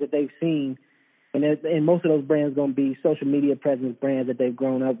brands that they've seen. And most of those brands are going to be social media presence brands that they've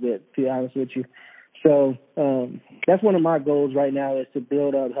grown up with, to be honest with you. So that's one of my goals right now is to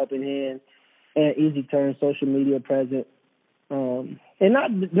build up Helping Hand and Easy Turn social media presence. And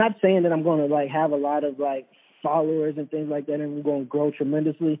not saying that I'm going to like have a lot of like followers and things like that and I'm going to grow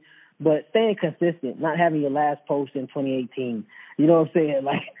tremendously, but staying consistent, not having your last post in 2018. You know what I'm saying?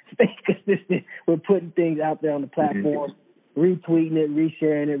 Like staying consistent with putting things out there on the platform. Retweeting it,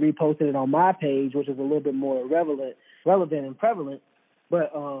 resharing it, reposting it on my page, which is a little bit more relevant and prevalent.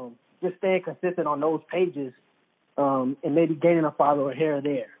 But just staying consistent on those pages and maybe gaining a follower here or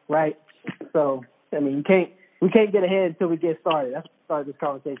there, right? So, I mean, you we can't get ahead until we get started. That's what started this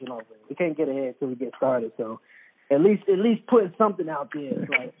conversation off with. We can't get ahead until we get started. So at least putting something out there. It's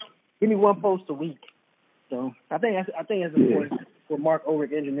like, give me one post a week. So I think that's important for Mark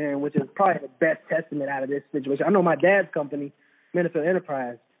Ulrich Engineering, which is probably the best testament out of this situation. I know my dad's company, Minifield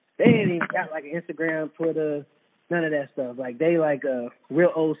Enterprise, they ain't even got like an Instagram, Twitter, none of that stuff. Like they like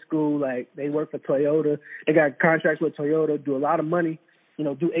real old school. Like they work for Toyota. They got contracts with Toyota, do a lot of money,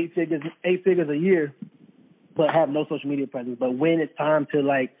 do eight figures a year, but have no social media presence. But when it's time to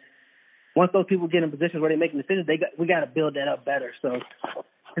like, once those people get in positions where they're making decisions, we got to build that up better. So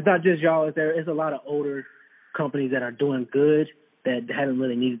it's not just y'all. It's a lot of older companies that are doing good that haven't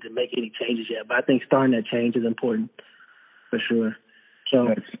really needed to make any changes yet. But I think starting that change is important for sure.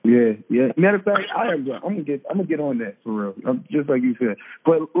 So yeah. Matter of fact, I'm gonna get on that for real, just like you said.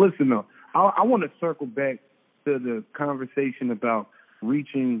 But listen though, I want to circle back to the conversation about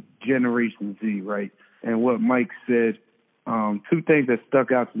reaching Generation Z, right? And what Mike said. Two things that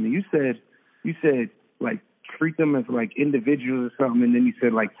stuck out to me. You said like treat them as like individuals or something, and then you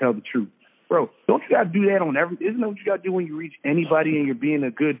said like tell the truth. Bro, don't you gotta do that on every? Isn't that what you gotta do when you reach anybody and you're being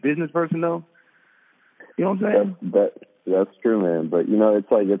a good business person though? You know what I'm saying? That's true, man. But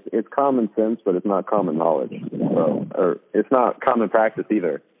it's like it's common sense, but it's not common knowledge. So, or it's not common practice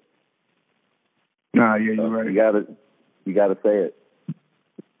either. Nah, yeah, you're right. You gotta say it.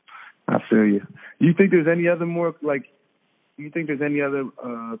 I feel you. You think there's any other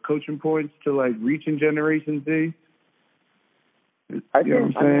coaching points to like reaching Generation Z? I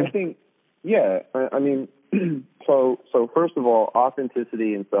think, so first of all,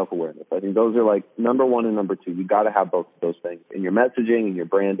 authenticity and self-awareness. I think those are like number one and number two. You got to have both of those things in your messaging, in your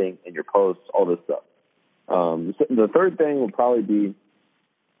branding, in your posts, all this stuff. The third thing will probably be,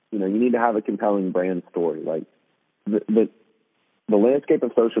 you need to have a compelling brand story. Like the landscape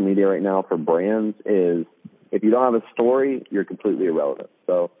of social media right now for brands is, if you don't have a story, you're completely irrelevant.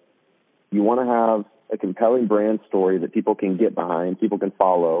 So you want to have a compelling brand story that people can get behind, people can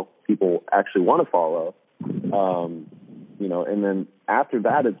follow, people actually want to follow. And then after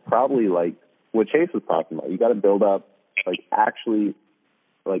that, it's probably like what Chase was talking about. You got to build up, like actually,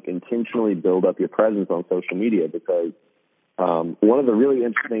 like intentionally build up your presence on social media, because one of the really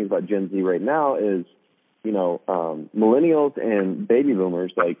interesting things about Gen Z right now is, millennials and baby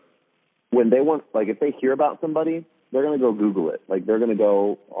boomers, like when they want, like if they hear about somebody, they're going to go Google it. Like they're going to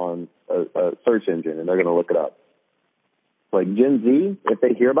go on a search engine and they're going to look it up. Like Gen Z, if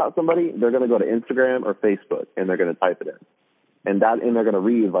they hear about somebody, they're going to go to Instagram or Facebook and they're going to type it in. And they're going to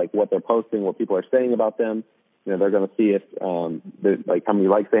read like what they're posting, what people are saying about them. They're going to see if, like how many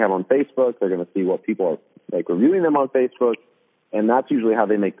likes they have on Facebook. They're going to see what people are like reviewing them on Facebook. And that's usually how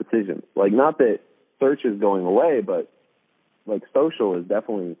they make decisions. Like, not that search is going away, but like social is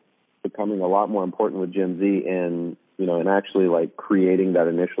definitely becoming a lot more important with Gen Z and, and actually like creating that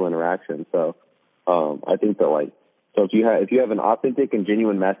initial interaction. So, I think that like, so if you have an authentic and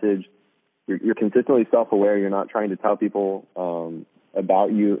genuine message, you're consistently self-aware. You're not trying to tell people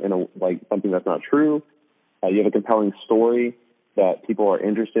about you in like something that's not true. You have a compelling story that people are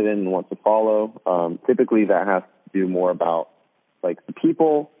interested in and want to follow. Typically, that has to do more about like the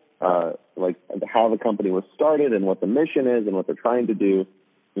people, like how the company was started and what the mission is and what they're trying to do.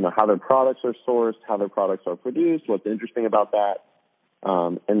 How their products are sourced, how their products are produced, what's interesting about that,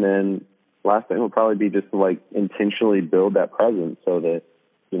 and then last thing will probably be just to like intentionally build that presence so that,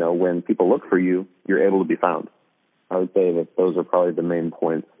 when people look for you, you're able to be found. I would say that those are probably the main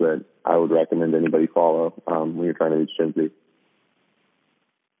points that I would recommend anybody follow when you're trying to reach Gen Z.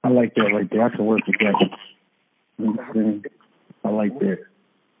 I like that right there. I can work with that. I like that.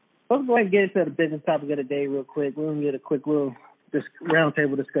 Let's go ahead and get into the business topic of the day real quick. We're going to get a quick little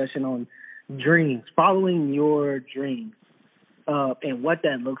roundtable discussion on dreams, following your dreams, and what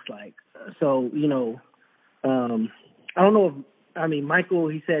that looks like. So, I don't know if, Michael,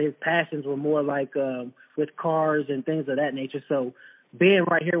 he said his passions were more like with cars and things of that nature. So being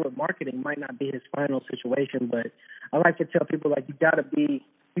right here with marketing might not be his final situation, but I like to tell people, like, you got to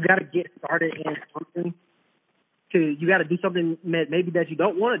get started in something. You got to do something maybe that you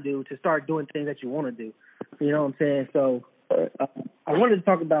don't want to do to start doing things that you want to do. You know what I'm saying? So I wanted to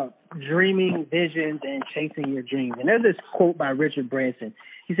talk about dreaming, visions, and chasing your dreams. And there's this quote by Richard Branson.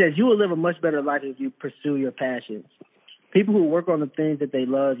 He says, "You will live a much better life if you pursue your passions." People who work on the things that they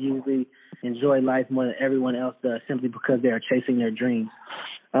love usually enjoy life more than everyone else does, simply because they are chasing their dreams.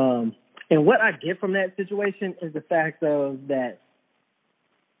 And what I get from that situation is the fact of that,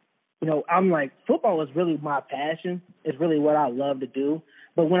 I'm like, football is really my passion. It's really what I love to do.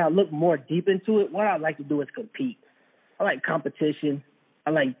 But when I look more deep into it, what I like to do is compete. I like competition.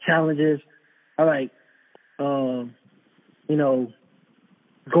 I like challenges. I like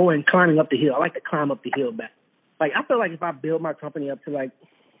climbing up the hill. I like to climb up the hill back. Like, I feel like if I build my company up to, like,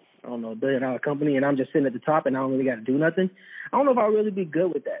 I don't know, $1 billion company, and I'm just sitting at the top and I don't really got to do nothing, I don't know if I'll really be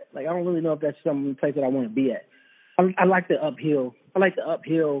good with that. Like, I don't really know if that's some place that I want to be at. I like the uphill. I like the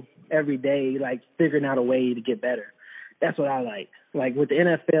uphill every day, like, figuring out a way to get better. That's what I like. Like, with the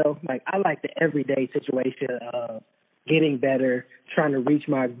NFL, like, I like the everyday situation of getting better, trying to reach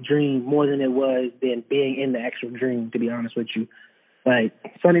my dream more than it was than being in the actual dream, to be honest with you. Like,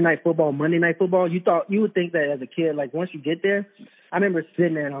 Sunday night football, Monday night football, you would think that as a kid, like, once you get there, I remember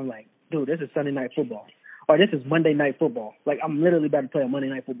sitting there and I'm like, dude, this is Sunday night football. Or this is Monday night football. Like, I'm literally about to play a Monday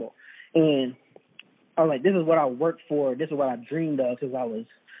night football. And I was like, this is what I worked for. This is what I dreamed of since I was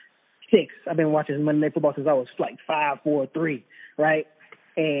 6. I've been watching Monday Night Football since I was like 5, 4, 3, right?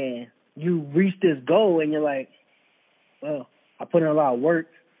 And you reach this goal and you're like, well, I put in a lot of work,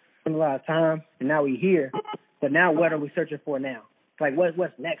 put in a lot of time, and now we're here. But now what are we searching for now? Like,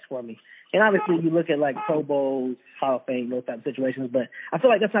 what's next for me? And obviously you look at, like, Pro Bowls, Hall of Fame, those type of situations, but I feel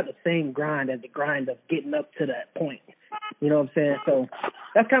like that's not the same grind as the grind of getting up to that point. You know what I'm saying? So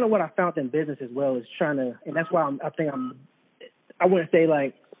that's kind of what I found in business as well, is trying to, and that's why I wouldn't say,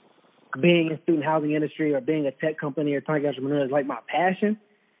 like, being in student housing industry or being a tech company or trying to entrepreneur is like my passion.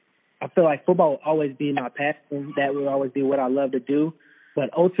 I feel like football will always be my passion. That will always be what I love to do.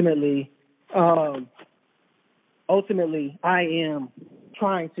 But ultimately, I am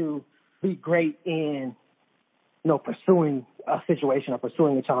trying to be great in, pursuing a situation or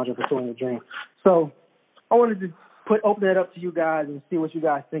pursuing a challenge or pursuing a dream. So I wanted to open that up to you guys and see what you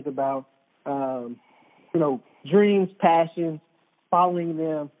guys think about, dreams, passions, following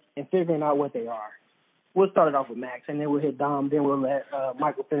them, and figuring out what they are. We'll start it off with Max, and then we'll hit Dom, then we'll let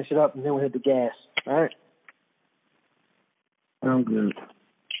Michael finish it up, and then we'll hit the gas. All right? I'm good.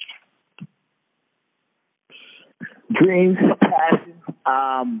 Dreams, passion.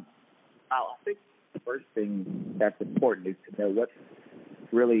 I think the first thing that's important is to know what's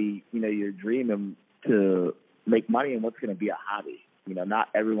really, your dream and to make money and what's going to be a hobby. Not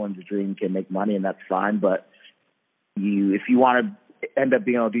everyone's dream can make money, and that's fine, but if you want to end up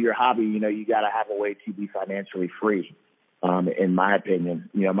being able to do your hobby, you got to have a way to be financially free, in my opinion.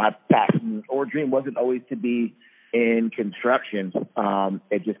 My passion or dream wasn't always to be in construction.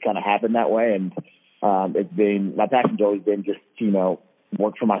 It just kind of happened that way, and my passion's always been just,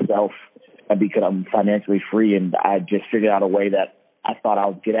 work for myself and become financially free, and I just figured out a way that I thought I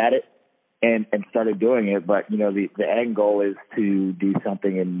was good at it and started doing it. But, the end goal is to do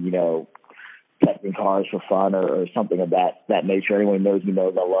something in, testing cars for fun or something of that nature. Anyone knows me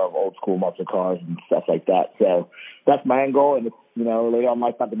knows I love old school muscle cars and stuff like that. So that's my end goal. And if, later on in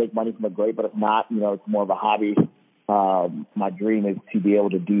life, not to make money from it, great. But if not, it's more of a hobby. My dream is to be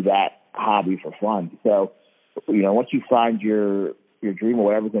able to do that hobby for fun. So, once you find your dream or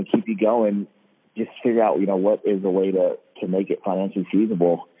whatever's going to keep you going, just figure out, what is a way to make it financially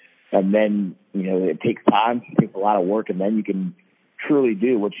feasible. And then, it takes time, it takes a lot of work, and then you can truly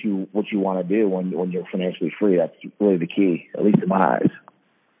do what you want to do when you're financially free. That's really the key, at least in my eyes.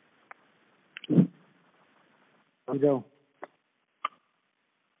 There you go.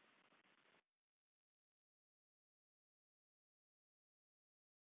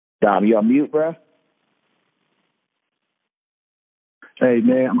 Dom, you on mute, bro? Hey,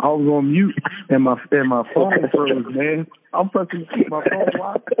 man, I was on mute, and my phone froze, man. I'm pressing my phone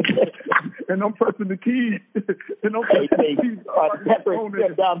lock, and I'm pressing the keys. And I'm pressing the keys.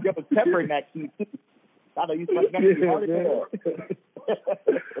 Dom, you have a pepper in that key, too. I know you pressing that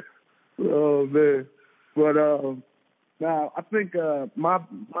key. Oh, man. But now I think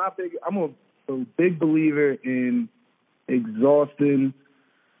I'm a big believer in exhausting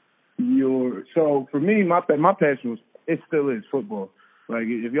your. So for me, my passion it still is football. Like,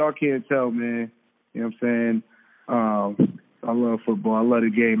 if y'all can't tell, man, you know what I'm saying? I love football. I love the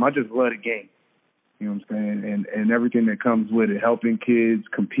game. I just love the game. You know what I'm saying? And everything that comes with it, helping kids,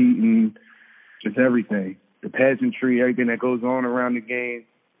 competing, just everything. The pageantry, everything that goes on around the game.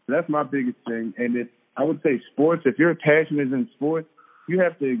 So that's my biggest thing. And I would say sports, if your passion is in sports, you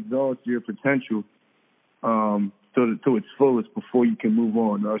have to exhaust your potential to its fullest before you can move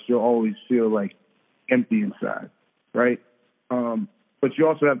on, or else you'll always feel like empty inside, right? But you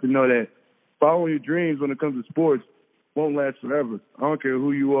also have to know that following your dreams when it comes to sports won't last forever. I don't care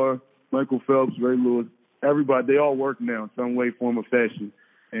who you are, Michael Phelps, Ray Lewis, everybody, they all work now in some way, form, or fashion,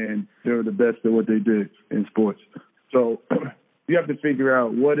 and they're the best at what they did in sports. So you have to figure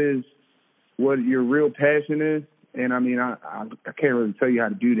out what your real passion is. And, I mean, I can't really tell you how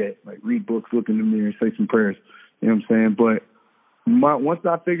to do that, like read books, look in the mirror, say some prayers, you know what I'm saying? But once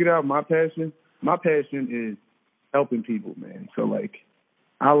I figured out my passion, my passion is helping people, man. So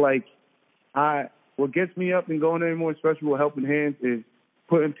what gets me up and going any more special with Helping Hands is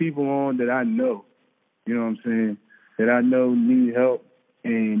putting people on that I know, you know what I'm saying, that I know need help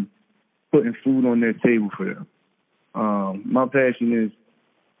and putting food on their table for them. My passion is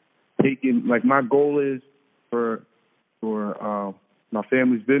my goal is for my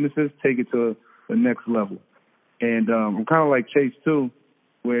family's businesses, take it to the next level. And I'm kind of like Chase too,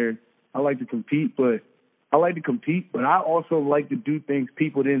 where I like to compete, but I also like to do things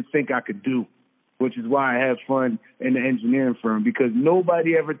people didn't think I could do, which is why I have fun in the engineering firm, because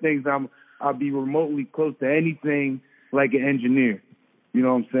nobody ever thinks I'll be remotely close to anything like an engineer. You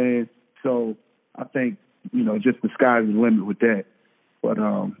know what I'm saying? So I think, just the sky's the limit with that. But,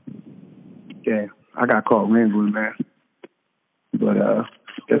 yeah, I got caught rambling, man. But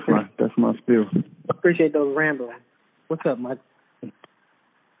that's my spiel. Appreciate those rambling. What's up, Mike?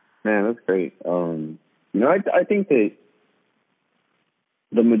 Man, that's great. I think that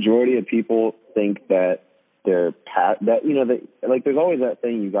the majority of people think that there's always that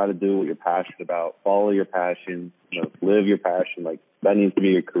thing you got to do what you're passionate about, follow your passion, live your passion. Like that needs to be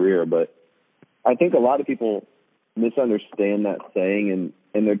your career. But I think a lot of people misunderstand that saying,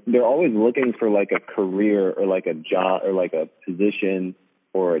 and they're always looking for like a career or like a job or like a position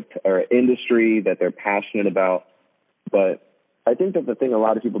or an industry that they're passionate about. But I think that the thing a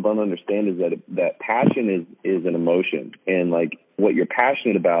lot of people don't understand is that passion is an emotion, and like what you're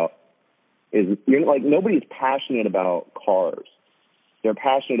passionate about is nobody's passionate about cars. They're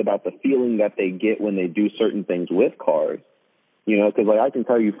passionate about the feeling that they get when they do certain things with cars. Because I can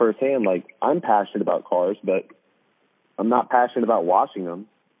tell you firsthand, I'm passionate about cars, but I'm not passionate about washing them.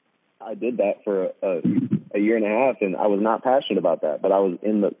 I did that for a year and a half, and I was not passionate about that, but I was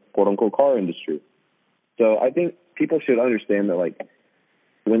in the quote-unquote car industry. So I think people should understand that,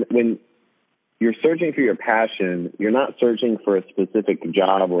 when you're searching for your passion, you're not searching for a specific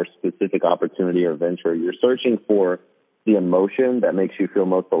job or specific opportunity or venture. You're searching for the emotion that makes you feel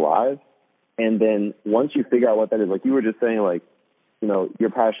most alive. And then once you figure out what that is, like you were just saying, you're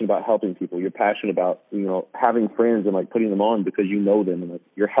passionate about helping people. You're passionate about, having friends and putting them on because you know them, and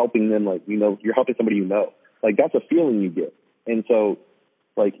you're helping them, you're helping somebody you know. That's a feeling you get. And so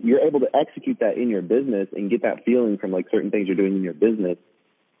you're able to execute that in your business and get that feeling from certain things you're doing in your business,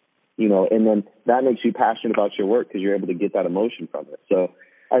 and then that makes you passionate about your work because you're able to get that emotion from it. So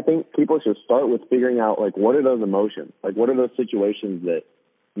I think people should start with figuring out what are those emotions? What are those situations that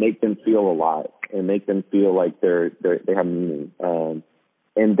make them feel alive and make them feel like they have meaning.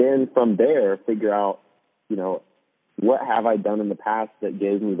 And then from there, figure out, what have I done in the past that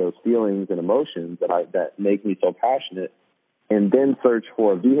gave me those feelings and emotions that make me so passionate, and then search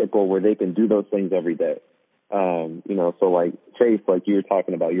for a vehicle where they can do those things every day. So Chase, you were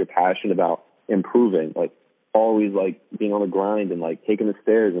talking about, you're passionate about improving, always being on the grind and taking the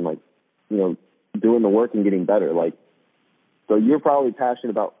stairs and doing the work and getting better. So you're probably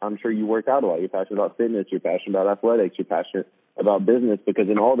passionate about, I'm sure you work out a lot. You're passionate about fitness. You're passionate about athletics. You're passionate about business, because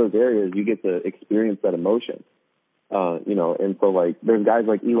in all those areas you get to experience that emotion. And so there's guys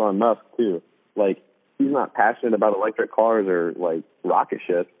like Elon Musk too. He's not passionate about electric cars or rocket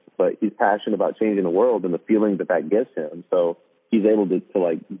ships, but he's passionate about changing the world and the feeling that gives him. So he's able to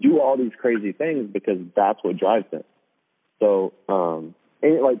do all these crazy things because that's what drives him. So,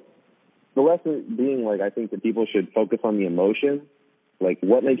 the lesson being, I think that people should focus on the emotion,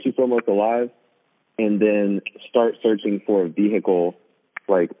 what makes you feel most alive, and then start searching for a vehicle,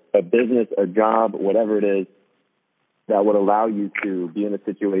 a business, a job, whatever it is, that would allow you to be in a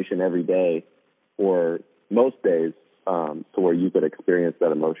situation every day or most days to where you could experience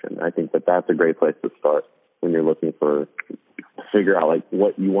that emotion. I think that that's a great place to start when you're looking to figure out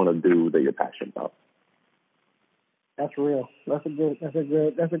what you want to do that you're passionate about. That's real. That's a good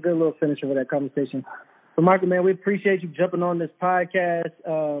little finisher for that conversation. So, Michael, man, we appreciate you jumping on this podcast,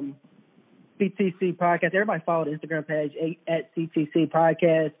 CTC Podcast. Everybody follow the Instagram page at CTC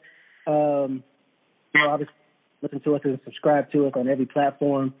Podcast. Obviously, listen to us and subscribe to us on every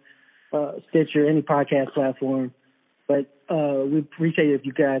platform, Stitcher, any podcast platform. But we appreciate it if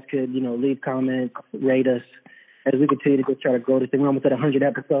you guys could, leave comments, rate us as we continue to try to grow this thing. We're almost at 100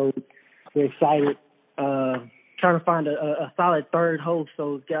 episodes. We're excited. Trying to find a solid third host,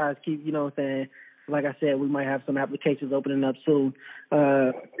 so guys keep, like I said, we might have some applications opening up soon.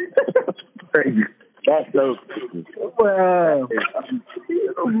 Crazy. That's dope. Well,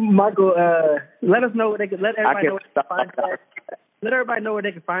 Michael, let us know where they can, let everybody know where they can find you at. Let everybody know where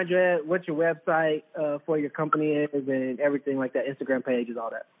they can find you at, what your website for your company is, and everything like that, Instagram pages, all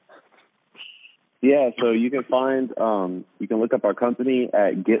that. Yeah, so you can find, you can look up our company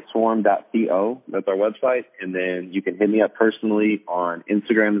at getswarm.co. That's our website. And then you can hit me up personally on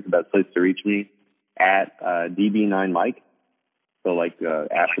Instagram. Is the best place to reach me at DB9Mike. So like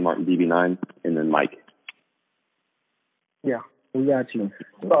Ashley Martin DB9 and then Mike. Yeah, we got you.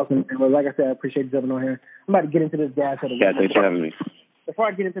 That's awesome. Well, like I said, I appreciate you jumping on here. I'm about to get into this gas of the week. Yeah, thanks for having me. Before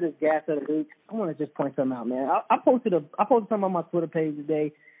I get into this gas of the week, I want to just point something out, man. I posted something on my Twitter page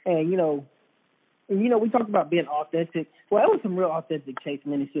today, and you know, we talked about being authentic. Well, it was some real authentic Chase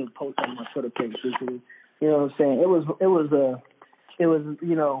Mansfield post on my Twitter page. Because, you know what I'm saying? It was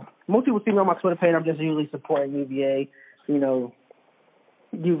you know, most people see me on my Twitter page. I'm just usually supporting UVA. You know,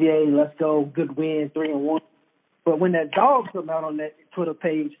 UVA, let's go, good win, 3-1. But when that dog come out on that Twitter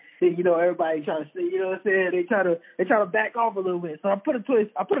page, then, you know, everybody trying to say, you know what I'm saying? They try to back off a little bit. So I put a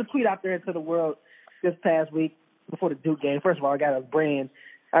tweet out there into the world this past week before the Duke game. First of all, I got a brand.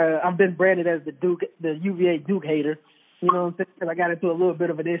 I've been branded as the UVA Duke hater. You know what I'm saying? Because I got into a little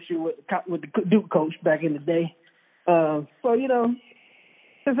bit of an issue with the Duke coach back in the day. So you know,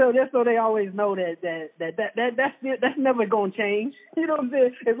 so just so they always know that's never gonna change. You know what I'm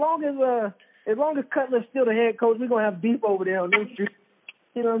saying? As long as Cutler's still the head coach, we're going to have beef over there on this street.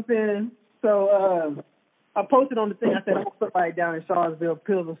 You know what I'm saying? So I posted on the thing. I said, I want somebody down in Charlottesville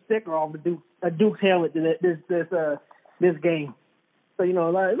peels a sticker off a Duke's helmet this game. So, you know,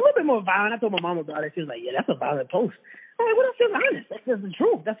 like, a little bit more violent. I told my mom about it. She was like, yeah, that's a violent post. I'm like, what else is honest? That's just the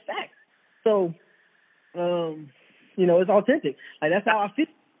truth. That's facts. So, you know, it's authentic. Like, that's how I feel.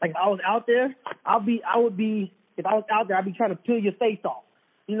 Like, if I was out there, if I was out there, I'd be trying to peel your face off.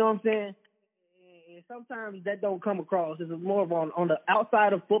 You know what I'm saying? Sometimes that don't come across. It's more of on the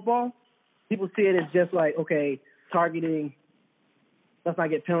outside of football. People see it as just like, okay, targeting, let's not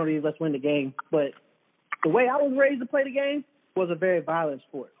get penalties, let's win the game. But the way I was raised to play the game was a very violent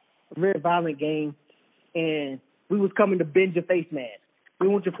sport, a very violent game. And we was coming to bend your face mask. We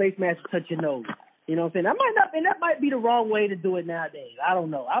want your face mask to touch your nose. You know what I'm saying? That might be the wrong way to do it nowadays. I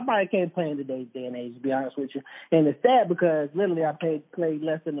don't know. I probably can't play in today's day and age, to be honest with you. And it's sad because literally I played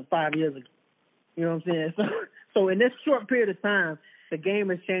less than 5 years ago. You know what I'm saying? So in this short period of time, the game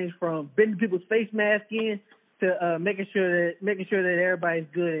has changed from bending people's face mask in to making sure that everybody's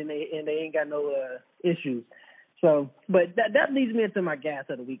good and they ain't got no issues. So, but that leads me into my gas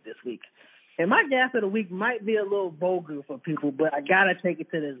of the week this week. And my gas of the week might be a little vulgar for people, but I gotta take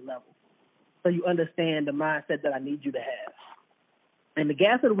it to this level so you understand the mindset that I need you to have. And the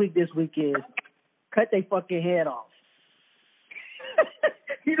gas of the week this week is cut their fucking head off.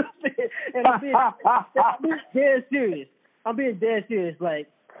 You know what I'm saying? And I'm being dead serious. I'm being dead serious. Like,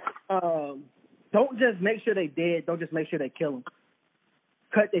 don't just make sure they dead. Don't just make sure they kill them.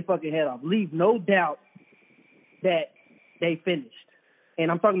 Cut their fucking head off. Leave no doubt that they finished. And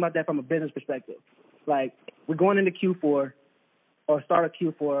I'm talking about that from a business perspective. Like, we're going into Q4 or start of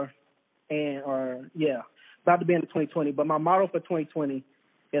Q4 about to be into 2020. But my motto for 2020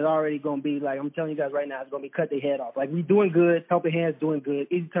 is already going to be, like, I'm telling you guys right now, it's going to be cut their head off. Like, we doing good. Helping Hands doing good.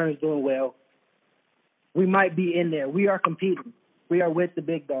 Easy Turn's doing well. We might be in there. We are competing. We are with the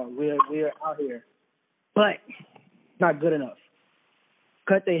big dogs. We are out here. But not good enough.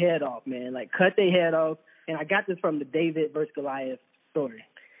 Cut their head off, man. Like, cut their head off. And I got this from the David versus Goliath story.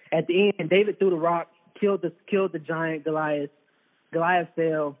 At the end, David threw the rock, killed the giant Goliath. Goliath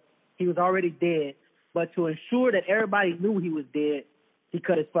fell. He was already dead. But to ensure that everybody knew he was dead, he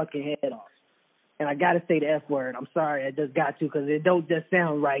cut his fucking head off. And I got to say the F word. I'm sorry. I just got to because it don't just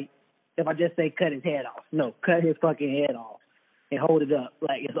sound right if I just say cut his head off. No, cut his fucking head off and hold it up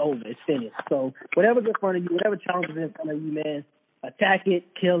like it's over. It's finished. So whatever's in front of you, whatever challenge is in front of you, man, attack it,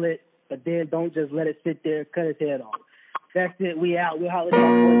 kill it, but then don't just let it sit there. Cut his head off. That's it. We out. We'll holler at y'all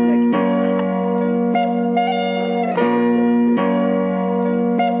next week.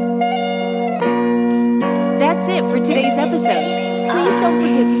 That's it for today's episode. Please don't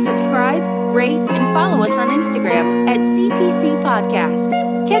forget to subscribe, rate, and follow us on Instagram at CTC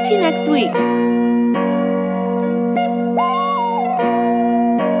Podcast. Catch you next week.